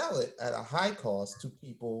sell it at a high cost to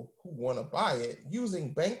people who want to buy it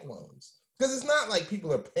using bank loans. Because it's not like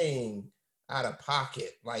people are paying out of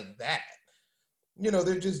pocket like that. You know,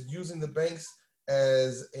 they're just using the banks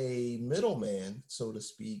as a middleman, so to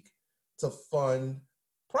speak, to fund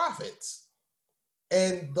profits.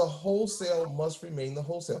 And the wholesale must remain the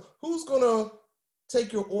wholesale. Who's going to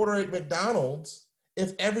take your order at McDonald's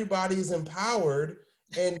if everybody is empowered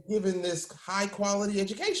and given this high quality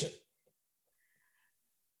education?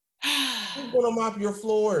 Who's going to mop your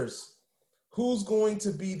floors? Who's going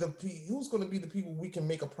to be the people we can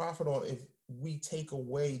make a profit on if we take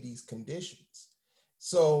away these conditions?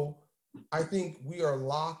 So I think we are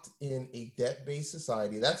locked in a debt-based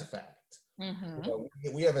society. That's a fact. Mm-hmm. You know,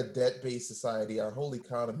 we have a debt-based society. Our whole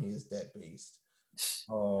economy is debt-based.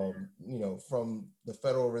 You know, from the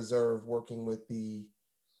Federal Reserve working with the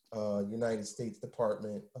United States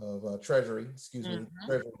Department of Treasury,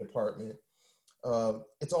 Treasury Department.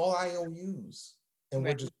 It's all IOUs. and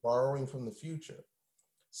we're just borrowing from the future.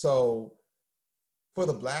 So for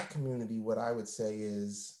the Black community, what I would say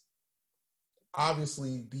is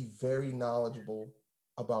obviously be very knowledgeable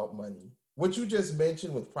about money. What you just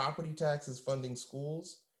mentioned with property taxes funding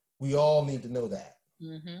schools, we all need to know that.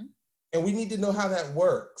 Mm-hmm. And we need to know how that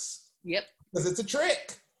works. Yep. Because it's a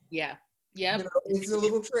trick. Yeah. Yeah. You know, it's a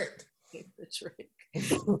little trick. It's a trick.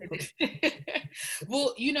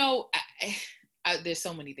 Well, you know, there's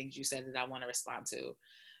so many things you said that I want to respond to.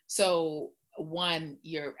 So one,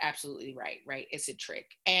 you're absolutely right? It's a trick.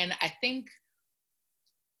 And I think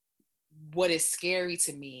what is scary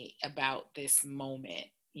to me about this moment,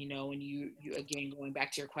 you know, and you again, going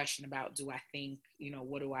back to your question about, do I think, you know,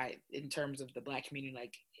 what do I, in terms of the Black community,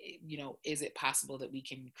 like, you know, is it possible that we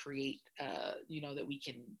can create, you know, that we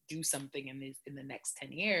can do something in the next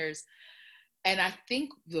 10 years? And I think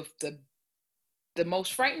the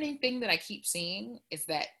most frightening thing that I keep seeing is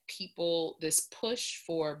that this push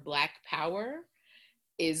for Black power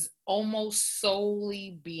is almost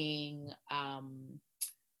solely being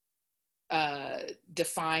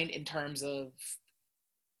defined in terms of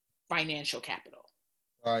financial capital.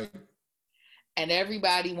 Right. And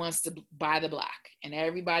everybody wants to buy the block, and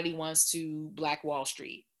everybody wants to Black Wall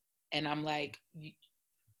Street. And I'm like,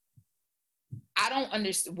 I don't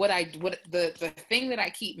understand what the thing that I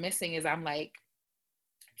keep missing is, I'm like,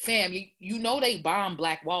 fam, you know they bombed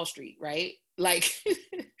Black Wall Street, right? Like,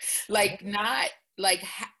 like not like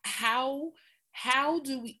how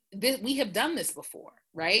do we have done this before,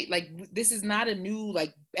 right? Like, this is not a new,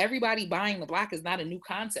 like, everybody buying the block is not a new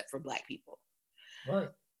concept for Black people. Right.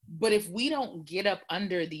 But if we don't get up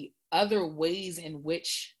under the other ways in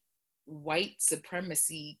which white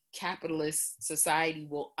supremacy capitalist society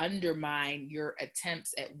will undermine your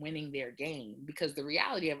attempts at winning their game, because the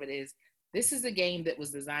reality of it is, this is a game that was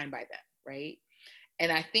designed by them, right?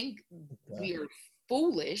 And I think we are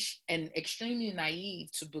foolish and extremely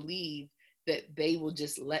naive to believe that they will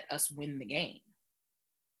just let us win the game.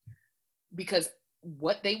 Because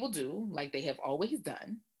what they will do, like they have always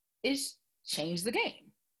done, is change the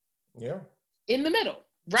game. Yeah. In the middle,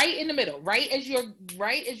 right in the middle, right as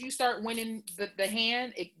you start winning the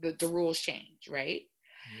hand, the rules change, right?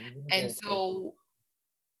 And so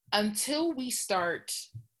until we start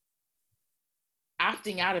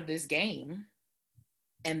opting out of this game,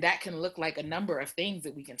 and that can look like a number of things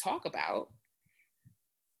that we can talk about,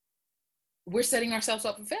 we're setting ourselves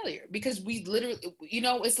up for failure. Because we literally, you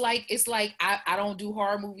know, it's like I don't do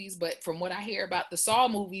horror movies, but from what I hear about the Saw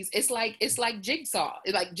movies, it's like Jigsaw.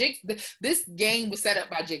 It's like this game was set up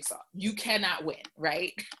by Jigsaw. You cannot win,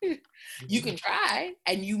 right? You can try,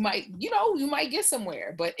 and you might get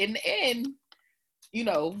somewhere, but in the end, you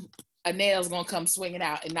know, a nail's gonna come swinging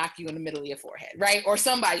out and knock you in the middle of your forehead, right? Or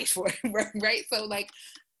somebody's forehead, right? So like,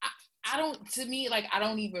 I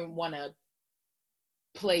don't even want to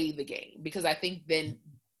play the game, because I think then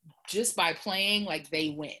just by playing, like, they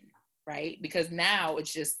win, right? Because now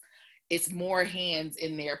it's more hands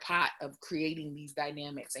in their pot of creating these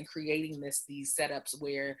dynamics and creating these setups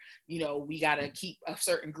where, you know, we got to keep a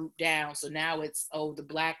certain group down. So now it's the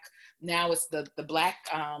black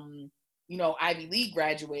you know, Ivy League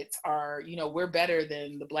graduates are, you know, we're better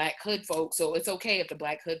than the Black hood folks. So it's okay if the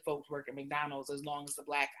Black hood folks work at McDonald's, as long as the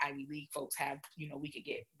Black Ivy League folks have, you know, we could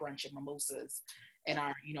get brunch and mimosas in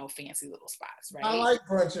our, you know, fancy little spots, right? I like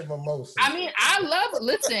brunch and mimosas. I mean, I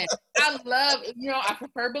love, you know, I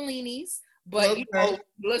prefer Bellinis, but okay. You know,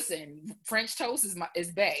 listen, French toast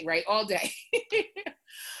is bae, right? All day.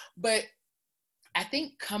 But I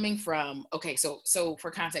think coming from, okay, so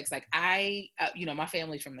for context, like I, you know, my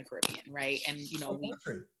family's from the Caribbean, right? And, you know, we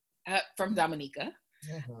from Dominica.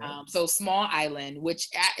 Uh-huh. So small island, which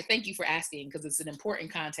thank you for asking, because it's an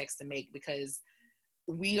important context to make, because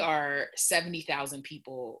we are 70,000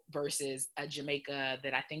 people versus a Jamaica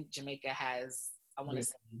that I think Jamaica has, I want to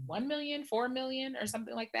say 1 million, 4 million or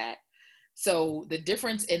something like that. So the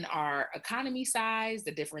difference in our economy size,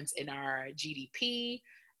 the difference in our GDP,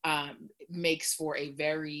 makes for a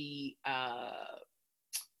very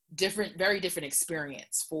different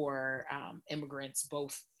experience for immigrants,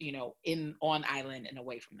 both, you know, on island and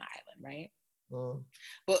away from the island, right?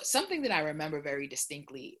 But something that I remember very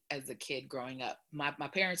distinctly as a kid growing up, my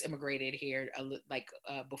parents immigrated here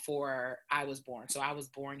before I was born. So I was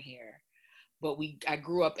born here, but I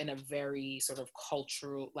grew up in a very sort of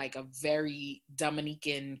cultural, like a very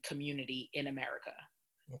Dominican community in America.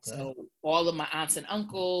 Okay. So all of my aunts and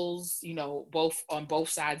uncles, you know, on both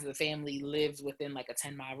sides of the family lived within like a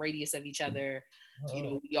 10-mile radius of each other. Oh. You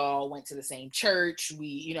know, we all went to the same church. We,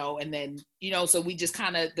 you know, and then, you know, so we just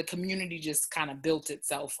the community just kind of built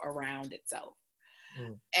itself around itself.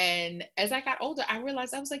 And as I got older, I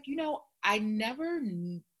realized, I was like,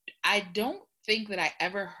 I don't think that I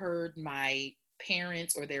ever heard my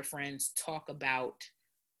parents or their friends talk about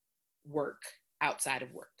work outside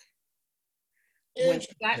of work. When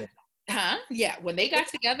they got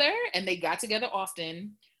together, and they got together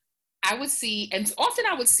often, I would see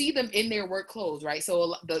them in their work clothes, right?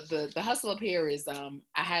 So the hustle up here is,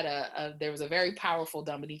 there was a very powerful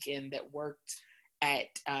Dominican that worked at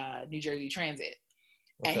New Jersey Transit.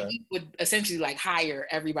 And he would essentially like hire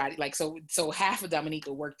everybody. Like, so half of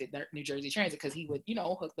Dominica worked at New Jersey Transit because he would,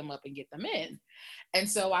 hook them up and get them in. And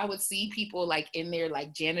so I would see people like in their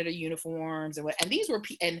like janitor uniforms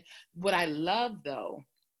and what I love though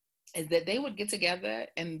is that they would get together,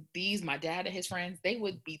 and my dad and his friends, they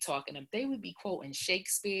would be quoting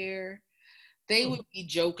Shakespeare. They would be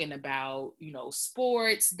joking about,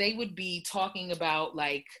 sports. They would be talking about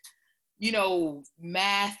like,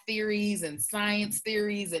 math theories and science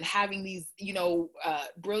theories, and having these,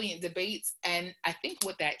 brilliant debates. And I think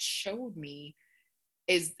what that showed me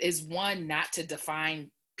is one, not to define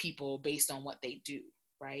people based on what they do,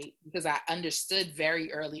 right? Because I understood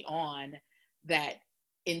very early on that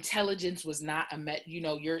intelligence was not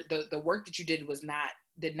the work that you did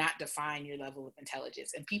did not define your level of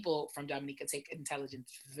intelligence. And people from Dominica take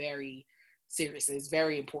intelligence very seriously. It's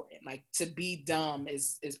very important. Like, to be dumb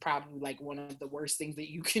is probably like one of the worst things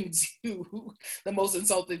that you can do, the most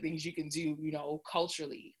insulting things you can do,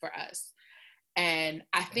 culturally for us. And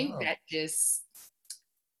I think that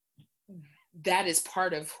is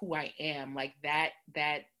part of who I am. Like that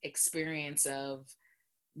experience of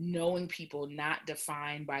knowing people not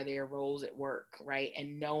defined by their roles at work, right?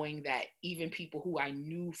 And knowing that even people who I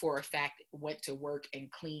knew for a fact went to work and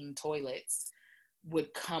cleaned toilets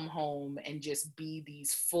would come home and just be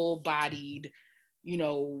these full-bodied,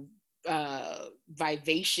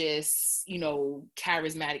 vivacious,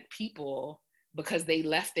 charismatic people, because they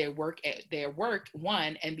left their work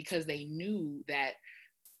one, and because they knew that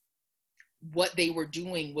what they were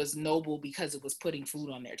doing was noble because it was putting food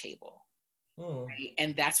on their table. Right?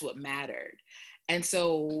 And that's what mattered. And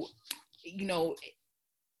so,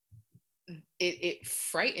 it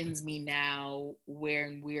frightens me now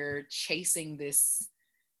when we're chasing this,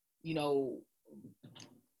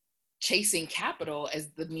 chasing capital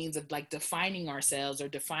as the means of like defining ourselves or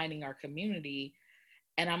defining our community.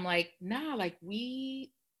 And I'm like, nah, like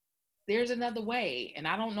there's another way. And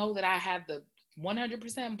I don't know that I have the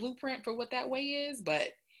 100% blueprint for what that way is, but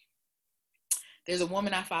there's a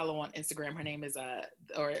woman I follow on Instagram. Her name is the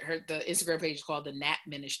Instagram page is called the Nap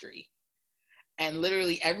Ministry. And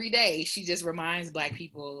literally every day she just reminds Black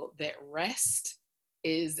people that rest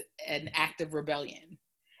is an act of rebellion.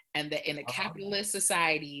 And that in a capitalist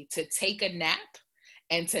society, to take a nap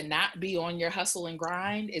and to not be on your hustle and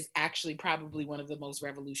grind is actually probably one of the most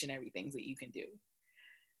revolutionary things that you can do.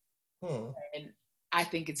 And I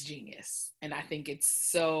think it's genius. And I think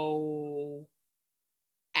it's so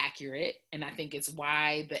accurate. And I think it's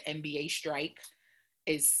why the NBA strike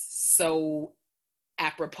is so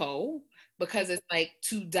apropos, because it's like,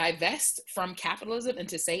 to divest from capitalism and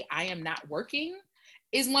to say I am not working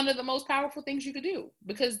is one of the most powerful things you could do,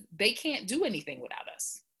 because they can't do anything without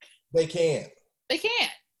us. They can't.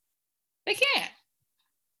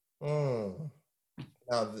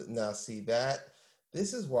 Now see that.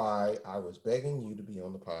 This is why I was begging you to be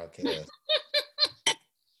on the podcast.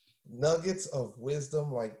 Nuggets of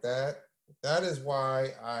wisdom like that. That is why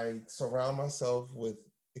I surround myself with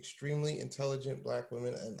extremely intelligent Black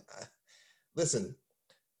women. And listen,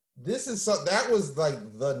 that was like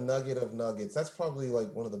the nugget of nuggets. That's probably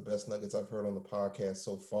like one of the best nuggets I've heard on the podcast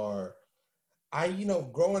so far.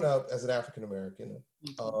 Growing up as an African American,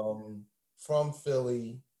 from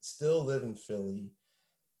Philly, still live in Philly.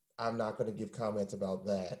 I'm not going to give comments about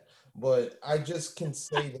that, but I just can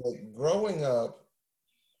say that growing up,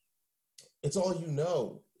 it's all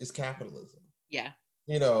is capitalism. Yeah.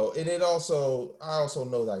 And I also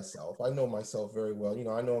know thyself. I know myself very well.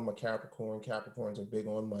 I know I'm a Capricorn. Capricorns are big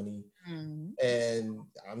on money, and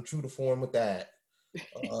I'm true to form with that.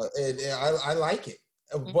 And I like it.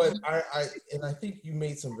 But I think you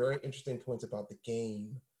made some very interesting points about the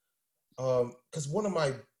game. Because one of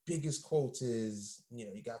my biggest quotes is,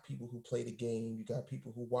 you got people who play the game, you got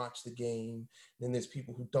people who watch the game, then there's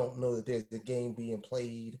people who don't know that there's the game being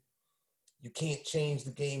played. You can't change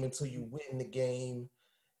the game until you win the game,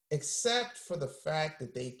 except for the fact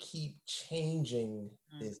that they keep changing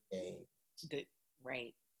this game.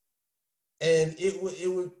 Right. And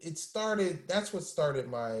that's what started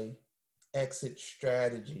my exit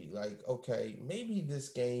strategy. Like, okay, maybe this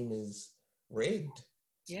game is rigged.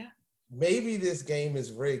 Yeah. maybe this game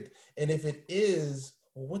is rigged. And if it is,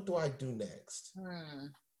 well, what do I do next?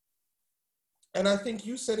 And I think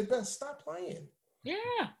you said it best. Stop playing. Yeah.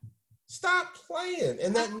 Stop playing.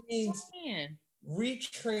 And that means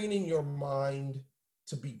retraining your mind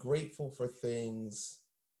to be grateful for things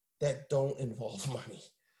that don't involve money.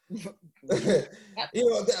 You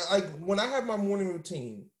know, like when I have my morning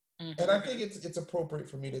routine, and I think it's appropriate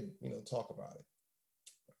for me to, you know, talk about it.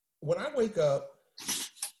 When I wake up,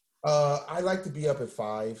 I like to be up at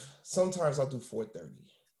 5. Sometimes I'll do 4:30.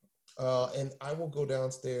 And I will go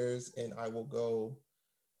downstairs and I will go,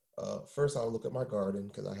 first I'll look at my garden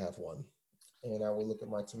because I have one. And I will look at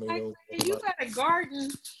my tomatoes. You got a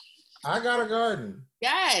garden. I got a garden.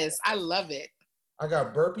 Yes, I love it. I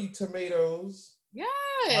got burpee tomatoes. Yes.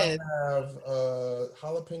 I have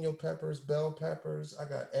jalapeno peppers, bell peppers. I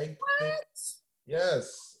got eggplant.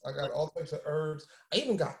 Yes. I got all types of herbs. I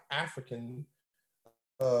even got African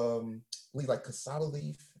leaves like cassava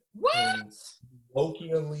leaf. What?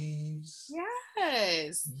 Lokia leaves.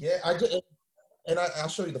 Yes. Yeah, I did. And I'll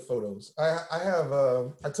show you the photos. I have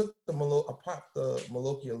I took I popped the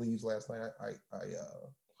Malokia leaves last night. I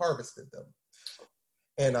harvested them,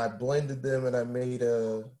 and I blended them, and I made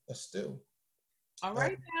a stew. All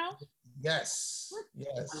right now. Yes.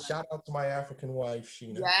 Shout out to my African wife,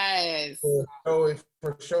 Sheena. Yes.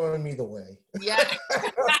 For showing me the way. Yeah.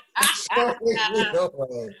 Showing me the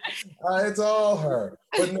way. It's all her.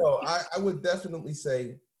 But no, I would definitely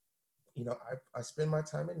say, you know, I spend my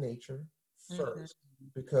time in nature first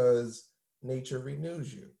because nature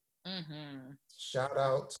renews you. Shout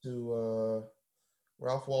out to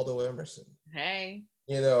Ralph Waldo Emerson. Hey.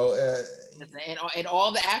 You know, and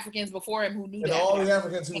all the Africans before him who knew and that. all the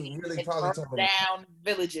Africans who really probably told them down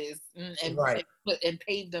villages and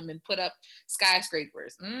paved them and put up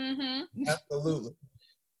skyscrapers. Absolutely,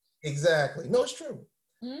 exactly. No, it's true.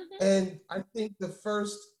 And I think the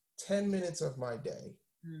first 10 minutes of my day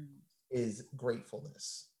is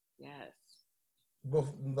gratefulness. Yes.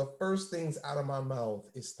 The first things out of my mouth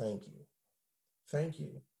is thank you. Thank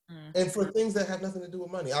you. And for things that have nothing to do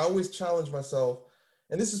with money. I always challenge myself,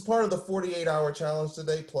 and this is part of the 48-hour challenge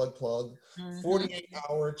today, plug.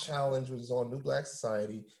 48-hour challenge, which is on New Black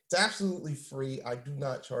Society. It's absolutely free. I do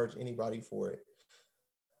not charge anybody for it.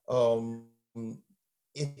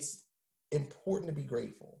 It's important to be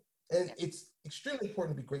grateful. And it's extremely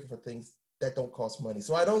important to be grateful for things that don't cost money.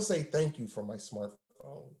 So I don't say thank you for my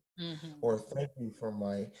smartphone or thank you for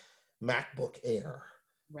my MacBook Air.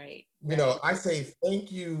 Right. You know, I say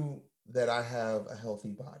thank you that I have a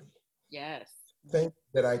healthy body. Yes. Thank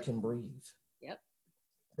you that I can breathe. Yep.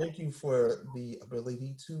 Thank you for the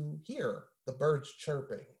ability to hear the birds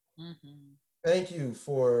chirping. Thank you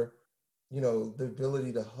for, you know, the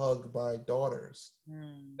ability to hug my daughters.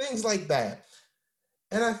 Things like that.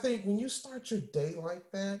 And I think when you start your day like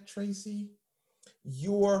that, Tracee,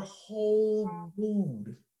 your whole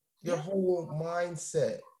mood, your whole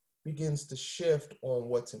mindset begins to shift on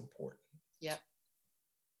what's important. Yep.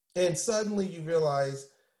 And suddenly you realize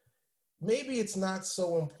maybe it's not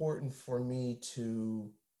so important for me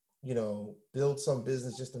to, you know, build some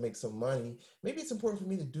business just to make some money. Maybe it's important for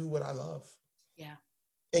me to do what I love. Yeah.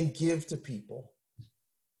 And give to people.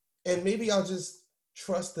 And maybe I'll just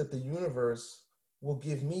trust that the universe will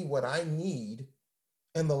give me what I need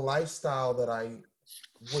and the lifestyle that I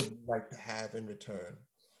would like to have in return.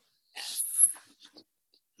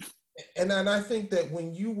 And I think that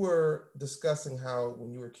when you were discussing how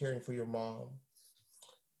when you were caring for your mom,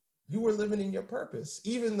 you were living in your purpose,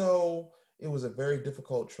 even though it was a very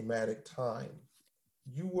difficult, traumatic time.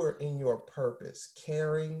 You were in your purpose,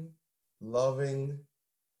 caring, loving,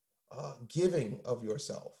 giving of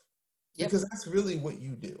yourself, because that's really what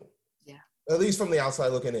you do. Yeah. At least from the outside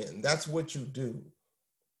looking in, that's what you do.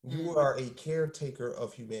 You are a caretaker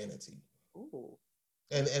of humanity. Ooh.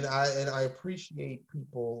 And I appreciate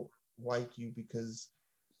people like you, because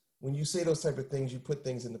when you say those type of things, you put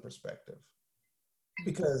things into perspective,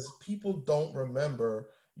 because people don't remember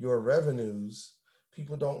your revenues.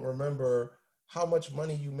 People don't remember how much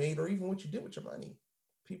money you made or even what you did with your money.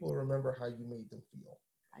 People remember how you made them feel.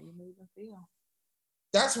 How you made them feel.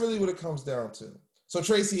 That's really what it comes down to. So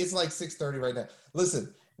Tracee, it's like 6:30 right now.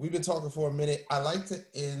 Listen, we've been talking for a minute. I like to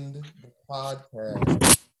end the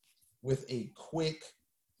podcast with a quick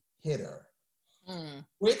hitter.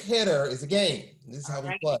 Quick hitter is a game. This is how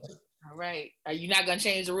we play. All right. Are you not going to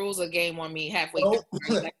change the rules of the game on me halfway No.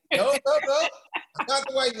 through? No. I'm not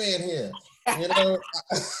the white man here. You know,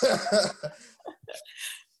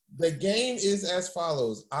 the game is as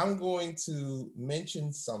follows. I'm going to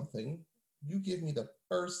mention something. You give me the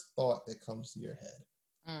first thought that comes to your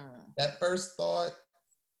head. That first thought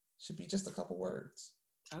should be just a couple words.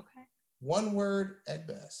 Okay. One word at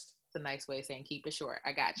best. It's a nice way of saying keep it short.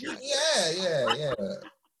 I got you. Yeah.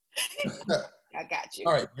 I got you.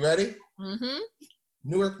 All right, you ready? Mm-hmm.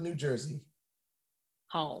 Newark, New Jersey.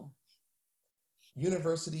 Home.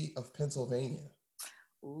 University of Pennsylvania.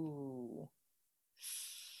 Ooh.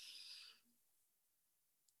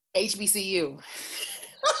 HBCU.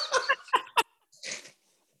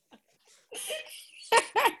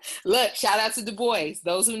 Look, shout out to Du Bois.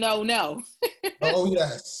 Those who know. Oh,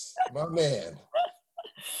 yes. My man.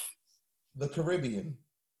 The Caribbean.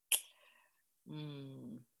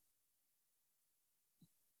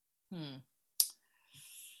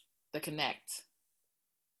 The Connect.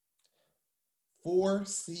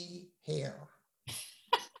 4C hair.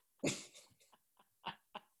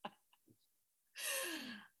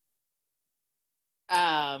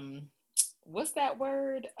 What's that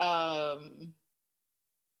word?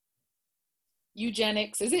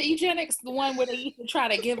 Eugenics. Is it eugenics? The one where they used to try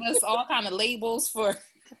to give us all kind of labels for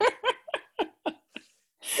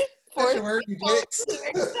That's your word, eugenics.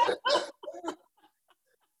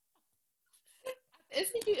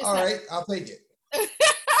 All right, I'll take it.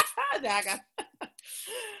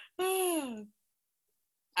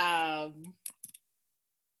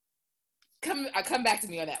 Come back to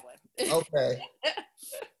me on that one. Okay.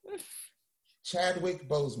 Chadwick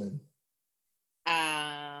Boseman.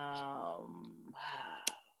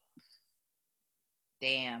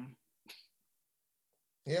 Damn.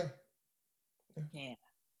 Yeah.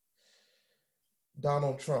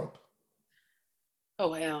 Donald Trump.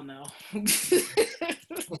 Oh, hell no.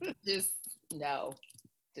 Just no.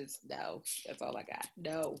 That's all I got.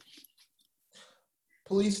 No.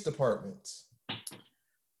 Police departments.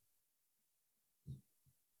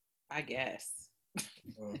 I guess.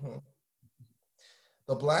 Mm-hmm.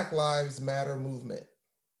 The Black Lives Matter movement.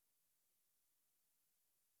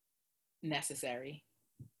 Necessary.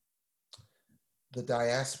 The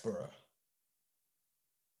diaspora.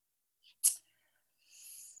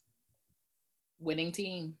 Winning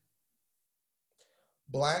team.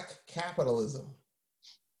 Black capitalism.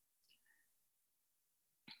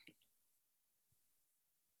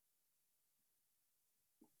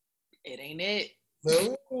 It ain't it.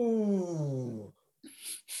 Ooh.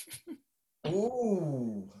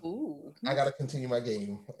 Ooh. I gotta continue my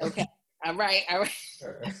game. Okay. All right.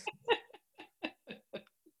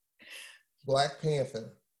 Black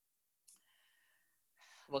Panther.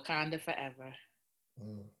 Wakanda forever.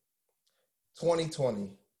 2020.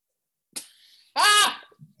 Ah!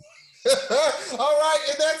 All right,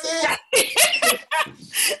 and that's it.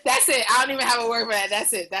 That's it. I don't even have a word for that.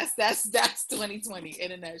 That's it. That's 2020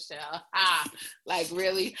 in a nutshell. Like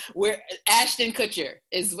really, we're Ashton Kutcher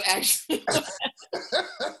is actually.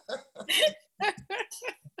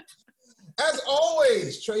 As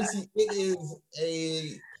always, Tracee, it is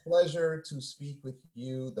a pleasure to speak with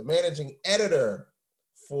you, the managing editor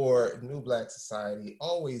for New Black Society,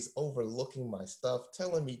 always overlooking my stuff,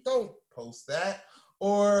 telling me don't post that,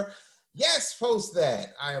 or yes, post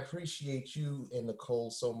that. I appreciate you and Nicole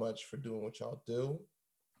so much for doing what y'all do.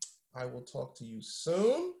 I will talk to you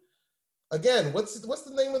soon. Again, what's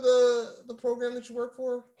the name of the program that you work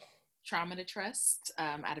for? Trauma to Trust,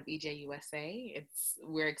 out of EJUSA.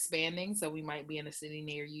 We're expanding, so we might be in a city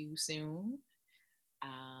near you soon.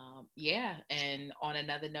 And on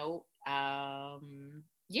another note,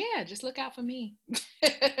 just look out for me.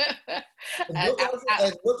 Look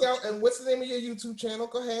out, and what's the name of your YouTube channel?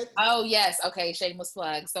 Go ahead. Oh yes, okay, shameless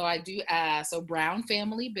plug. So I do Brown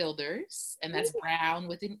Family Builders, and that's Brown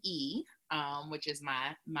with an E, which is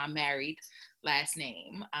my married last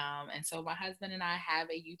name. And so my husband and I have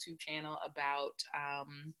a YouTube channel about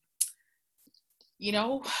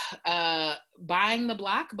buying the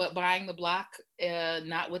block, but buying the block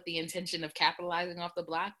not with the intention of capitalizing off the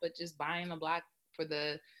block, but just buying the block for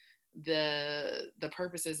the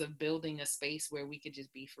purposes of building a space where we could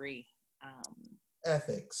just be free.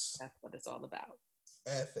 Ethics. That's what it's all about.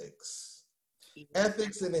 Ethics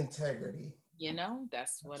and integrity.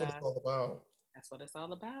 That's what it's all about. That's what it's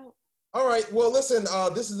all about. All right. Well, listen,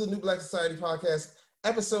 this is the New Black Society podcast,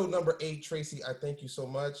 episode number 8. Tracee, I thank you so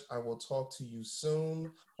much. I will talk to you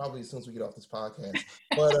soon, probably as soon as we get off this podcast.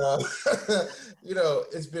 But,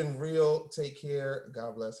 it's been real. Take care.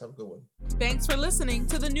 God bless. Have a good one. Thanks for listening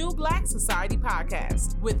to the New Black Society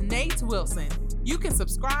podcast with Nate Wilson. You can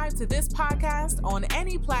subscribe to this podcast on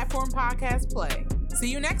any platform podcasts play.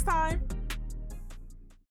 See you next time.